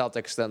for the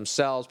Celtics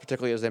themselves,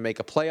 particularly as they make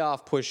a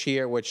playoff push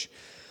here, which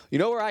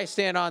where I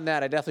stand on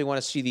that. I definitely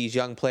want to see these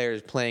young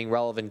players playing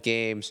relevant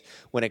games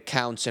when it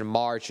counts in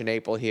March and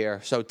April here.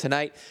 So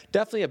tonight,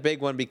 definitely a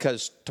big one,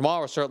 because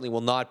tomorrow certainly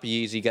will not be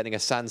easy, getting a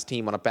Suns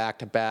team on a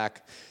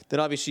back-to-back. Then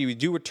obviously we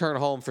do return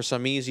home for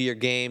some easier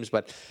games,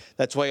 but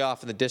that's way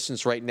off in the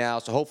distance right now.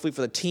 So hopefully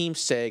for the team's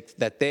sake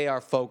that they are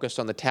focused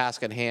on the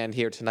task at hand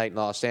here tonight in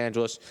Los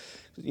Angeles.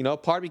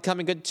 Part of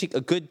becoming a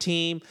good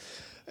team,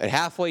 a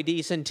halfway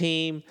decent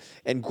team,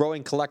 and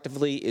growing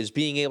collectively is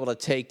being able to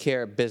take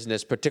care of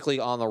business, particularly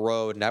on the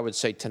road. And I would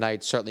say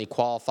tonight certainly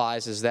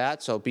qualifies as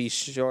that. So be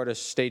sure to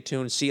stay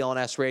tuned,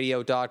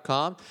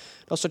 clnsradio.com.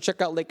 Also check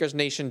out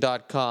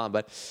LakersNation.com.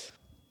 But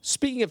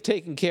speaking of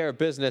taking care of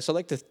business, I'd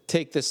like to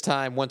take this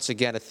time once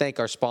again to thank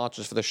our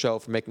sponsors for the show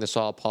for making this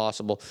all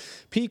possible.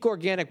 Peak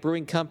Organic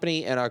Brewing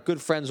Company and our good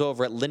friends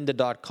over at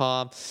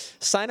lynda.com.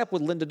 Sign up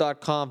with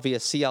lynda.com via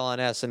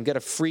CLNS and get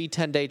a free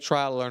 10-day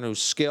trial to learn a new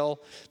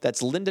skill.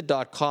 That's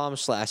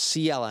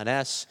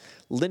lynda.com/CLNS.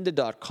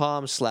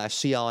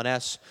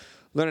 lynda.com/CLNS.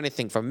 Learn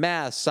anything from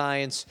math,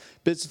 science,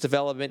 business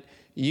development,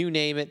 you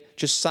name it.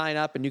 Just sign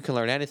up and you can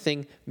learn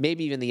anything,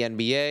 maybe even the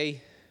NBA.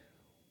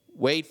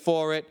 Wait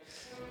for it.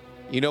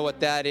 You know what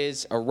that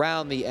is,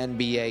 around the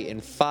NBA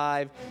in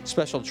 5.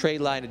 Special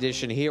trade line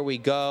edition. Here we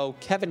go.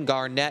 Kevin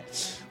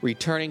Garnett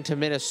returning to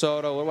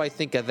Minnesota. What do I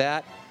think of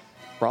that?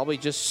 Probably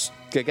just,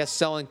 I guess,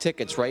 selling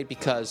tickets, right?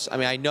 Because,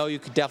 I know you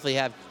could definitely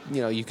have,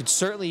 you could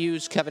certainly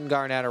use Kevin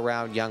Garnett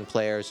around young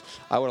players.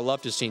 I would have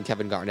loved to have seen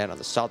Kevin Garnett on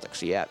the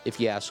Celtics, if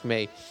you ask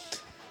me.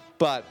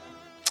 But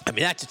I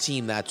mean, that's a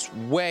team that's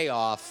way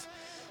off.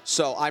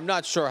 So I'm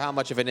not sure how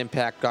much of an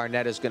impact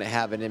Garnett is going to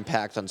have an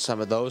impact on some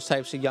of those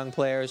types of young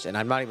players. And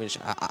I'm not even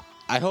sure.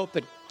 I hope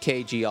that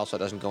KG also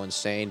doesn't go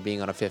insane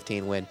being on a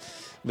 15-win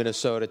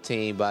Minnesota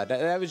team. But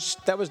that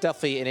was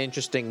definitely an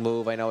interesting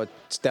move. I know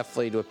it's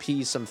definitely to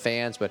appease some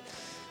fans, but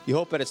you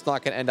hope that it's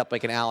not going to end up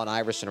like an Allen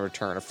Iverson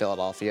return of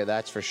Philadelphia.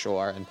 That's for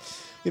sure. And,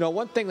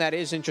 one thing that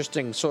is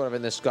interesting sort of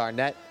in this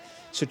Garnett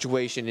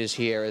situation is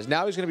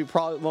now he's going to be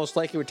probably most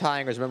likely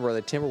retiring as a member of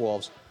the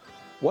Timberwolves.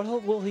 What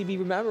will he be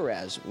remembered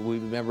as? Will he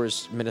be remembered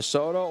as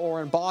Minnesota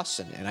or in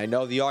Boston? And I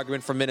know the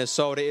argument for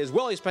Minnesota is,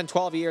 well, he spent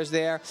 12 years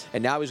there,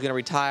 and now he's going to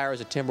retire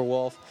as a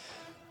Timberwolf.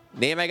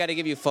 Name I got to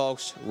give you,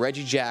 folks,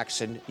 Reggie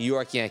Jackson, New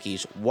York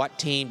Yankees. What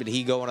team did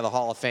he go into the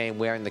Hall of Fame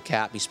wearing the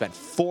cap? He spent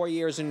 4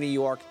 years in New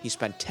York. He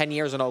spent 10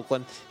 years in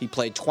Oakland. He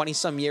played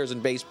 20-some years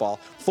in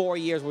baseball, 4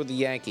 years with the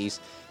Yankees.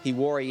 He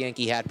wore a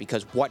Yankee hat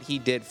because what he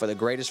did for the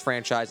greatest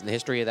franchise in the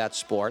history of that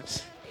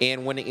sport,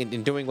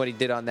 and doing what he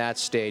did on that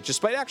stage,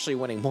 despite actually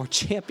winning more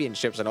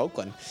championships in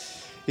Oakland,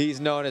 he's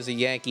known as a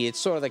Yankee. It's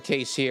sort of the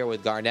case here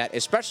with Garnett,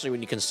 especially when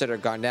you consider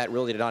Garnett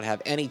really did not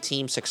have any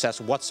team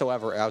success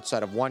whatsoever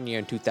outside of 1 year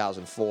in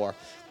 2004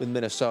 with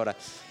Minnesota.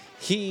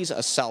 He's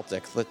a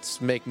Celtic. Let's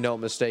make no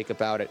mistake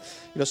about it.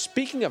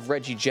 Speaking of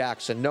Reggie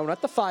Jackson, no,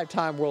 not the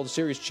 5-time World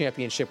Series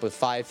championship with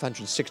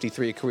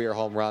 563 career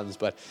home runs,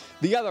 but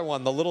the other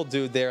one, the little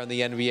dude there in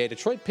the NBA.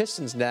 Detroit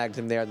Pistons nagged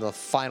him there in the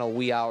final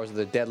wee hours of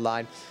the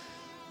deadline.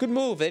 Good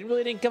move. They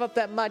really didn't give up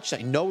that much.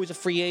 I know he's a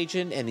free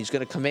agent and he's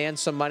going to command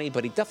some money,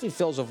 but he definitely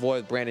fills a void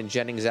with Brandon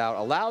Jennings out.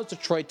 Allows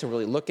Detroit to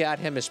really look at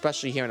him,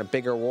 especially here in a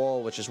bigger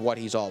role, which is what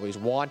he's always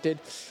wanted.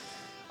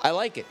 I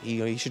like it.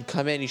 He should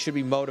come in. He should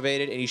be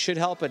motivated, and he should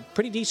help a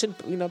pretty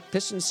decent,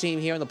 Pistons team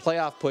here in the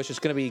playoff push. It's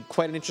going to be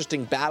quite an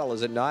interesting battle,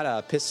 is it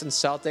not? Pistons,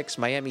 Celtics,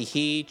 Miami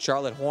Heat,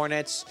 Charlotte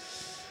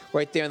Hornets,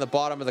 right there in the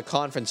bottom of the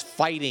conference,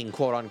 fighting,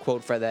 quote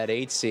unquote, for that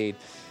 8th seed.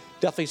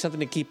 Definitely something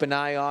to keep an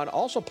eye on.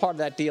 Also part of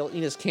that deal,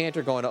 Enes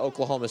Kanter going to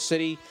Oklahoma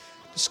City.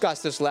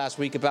 Discussed this last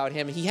week about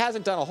him. He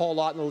hasn't done a whole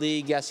lot in the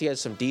league. Yes, he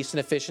has some decent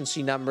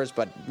efficiency numbers,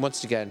 but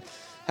once again,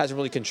 hasn't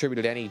really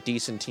contributed to any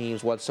decent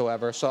teams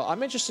whatsoever. So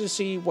I'm interested to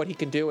see what he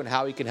can do and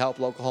how he can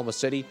help Oklahoma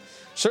City.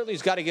 Certainly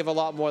he's got to give a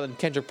lot more than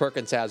Kendrick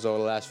Perkins has over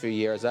the last few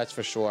years, that's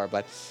for sure.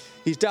 But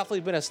he's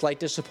definitely been a slight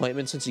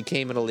disappointment since he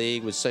came in the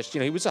league with such,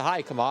 he was a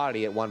high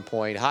commodity at one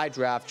point, high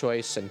draft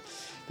choice, and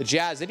the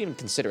Jazz didn't even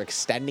consider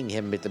extending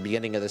him at the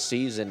beginning of the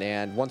season,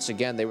 and once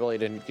again, they really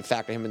didn't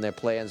factor him in their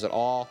plans at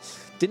all.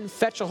 Didn't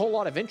fetch a whole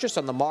lot of interest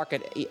on the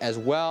market as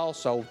well,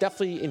 so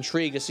definitely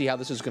intrigued to see how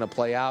this is going to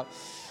play out.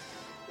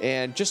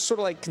 And just sort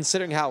of like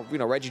considering how,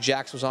 Reggie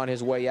Jackson was on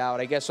his way out,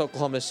 I guess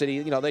Oklahoma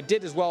City, they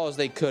did as well as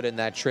they could in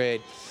that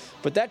trade.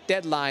 But that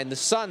deadline, the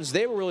Suns,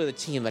 they were really the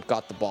team that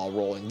got the ball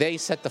rolling. They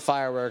set the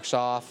fireworks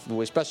off,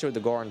 especially with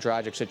the Goran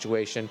Dragic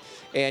situation.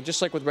 And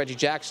just like with Reggie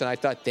Jackson, I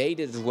thought they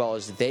did as well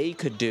as they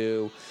could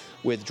do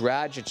with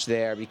Dragic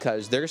there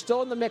because they're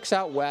still in the mix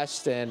out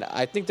west, and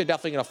I think they're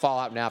definitely going to fall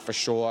out now for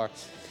sure.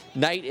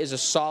 Knight is a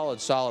solid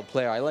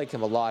player. I like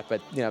him a lot,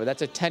 but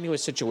that's a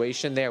tenuous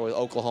situation there with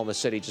Oklahoma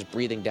City just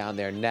breathing down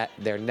their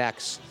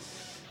necks.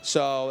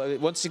 So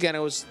once again,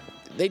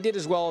 they did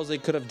as well as they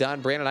could have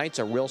done. Brandon Knight's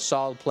a real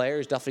solid player.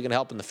 He's definitely going to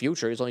help in the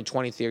future. He's only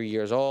 23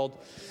 years old.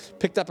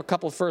 Picked up a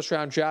couple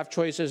first-round draft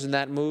choices in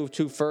that move,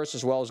 2 firsts,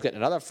 as well as getting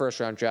another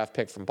first-round draft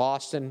pick from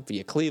Boston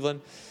via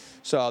Cleveland.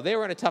 So they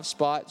were in a tough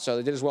spot, so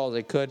they did as well as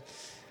they could.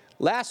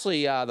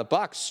 Lastly, the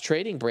Bucks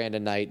trading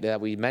Brandon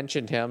Knight. We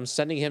mentioned him,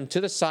 sending him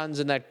to the Suns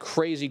in that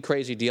crazy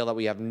deal that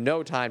we have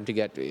no time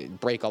to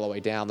break all the way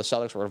down. The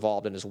Celtics were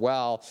involved in as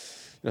well.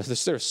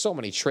 There's so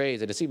many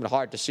trades, and it's even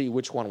hard to see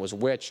which one was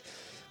which.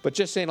 But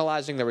just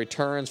analyzing the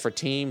returns for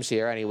teams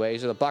here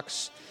anyways, the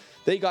Bucks,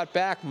 they got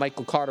back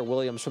Michael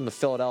Carter-Williams from the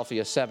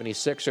Philadelphia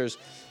 76ers.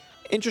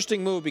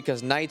 Interesting move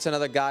because Knight's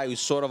another guy who's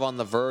sort of on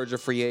the verge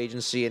of free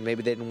agency, and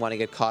maybe they didn't want to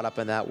get caught up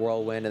in that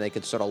whirlwind, and they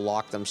could sort of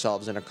lock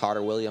themselves into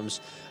Carter-Williams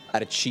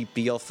at a cheap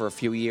deal for a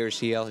few years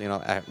here.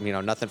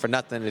 Nothing for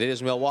nothing. It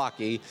is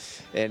Milwaukee,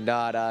 and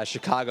not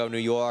Chicago, New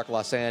York,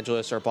 Los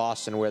Angeles, or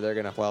Boston, where they're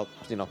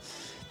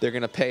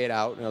gonna pay it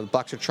out. The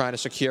Bucks are trying to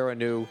secure a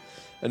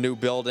new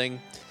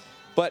building.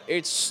 But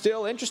it's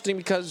still interesting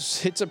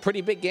because it's a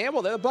pretty big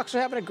gamble. The Bucks are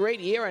having a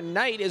great year, and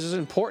Knight is as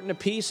important a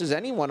piece as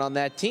anyone on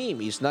that team.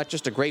 He's not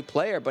just a great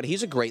player, but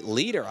he's a great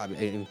leader.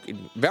 I'm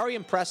very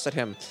impressed at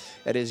him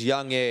at his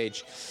young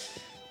age.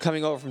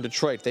 Coming over from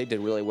Detroit, they did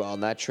really well in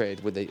that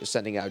trade with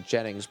sending out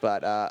Jennings.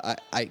 But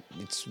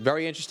it's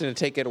very interesting to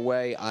take it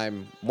away.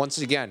 I'm, once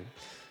again,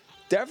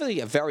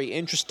 definitely a very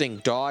interesting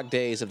dog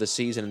days of the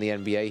season in the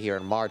NBA here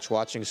in March,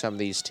 watching some of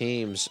these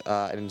teams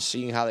and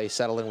seeing how they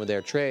settle in with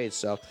their trades.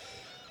 So,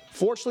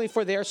 fortunately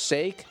for their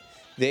sake,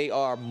 they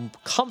are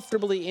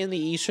comfortably in the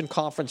Eastern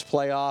Conference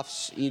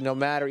playoffs.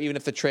 Even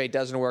if the trade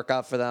doesn't work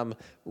out for them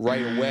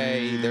right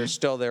away,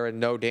 they're in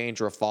no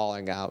danger of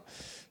falling out.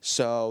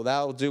 So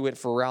that'll do it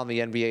for Around the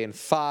NBA in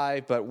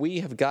 5. But we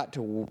have got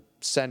to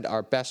send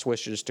our best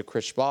wishes to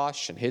Chris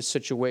Bosh and his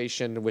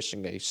situation,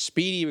 wishing a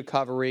speedy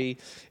recovery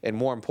and,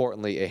 more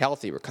importantly, a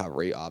healthy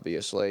recovery,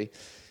 obviously.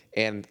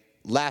 And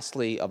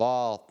lastly, of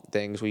all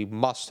things, we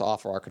must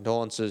offer our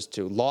condolences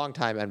to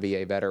longtime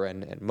NBA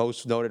veteran and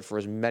most noted for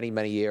his many,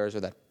 many years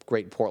with that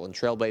great Portland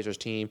Trailblazers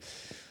team,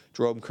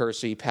 Jerome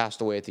Kersey,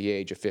 passed away at the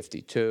age of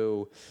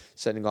 52,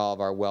 sending all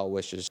of our well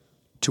wishes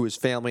to his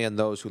family and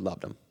those who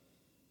loved him.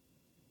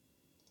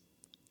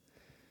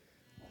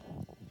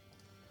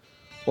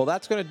 Well,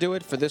 that's going to do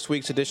it for this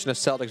week's edition of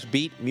Celtics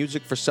Beat.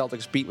 Music for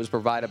Celtics Beat was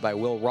provided by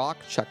Will Rock,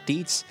 Chuck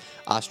Dietz,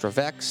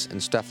 Astrovex,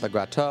 and Steph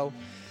Legrateau.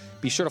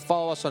 Be sure to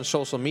follow us on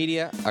social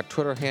media. Our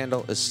Twitter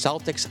handle is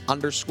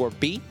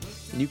Celtics_Beat.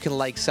 And you can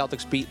like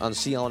Celtics Beat on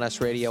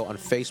CLNS Radio on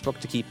Facebook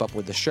to keep up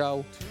with the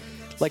show.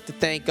 I'd like to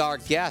thank our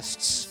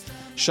guests,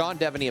 Sean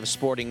Deveney of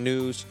Sporting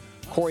News,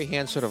 Corey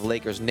Hansford of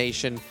Lakers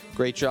Nation.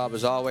 Great job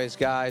as always,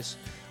 guys.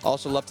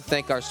 Also love to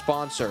thank our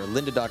sponsor,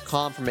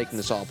 Lynda.com, for making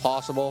this all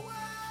possible.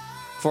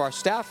 For our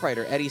staff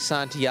writer, Eddie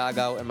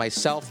Santiago, and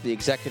myself, the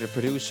executive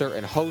producer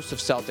and host of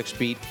Celtics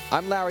Beat,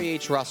 I'm Larry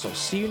H. Russell.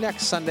 See you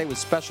next Sunday with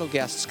special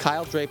guests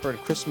Kyle Draper and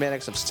Chris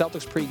Mannix of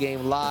Celtics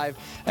Pregame live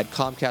at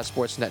Comcast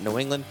Sportsnet New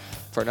England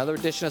for another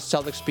edition of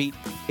Celtics Beat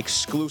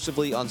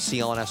exclusively on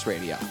CLNS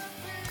Radio.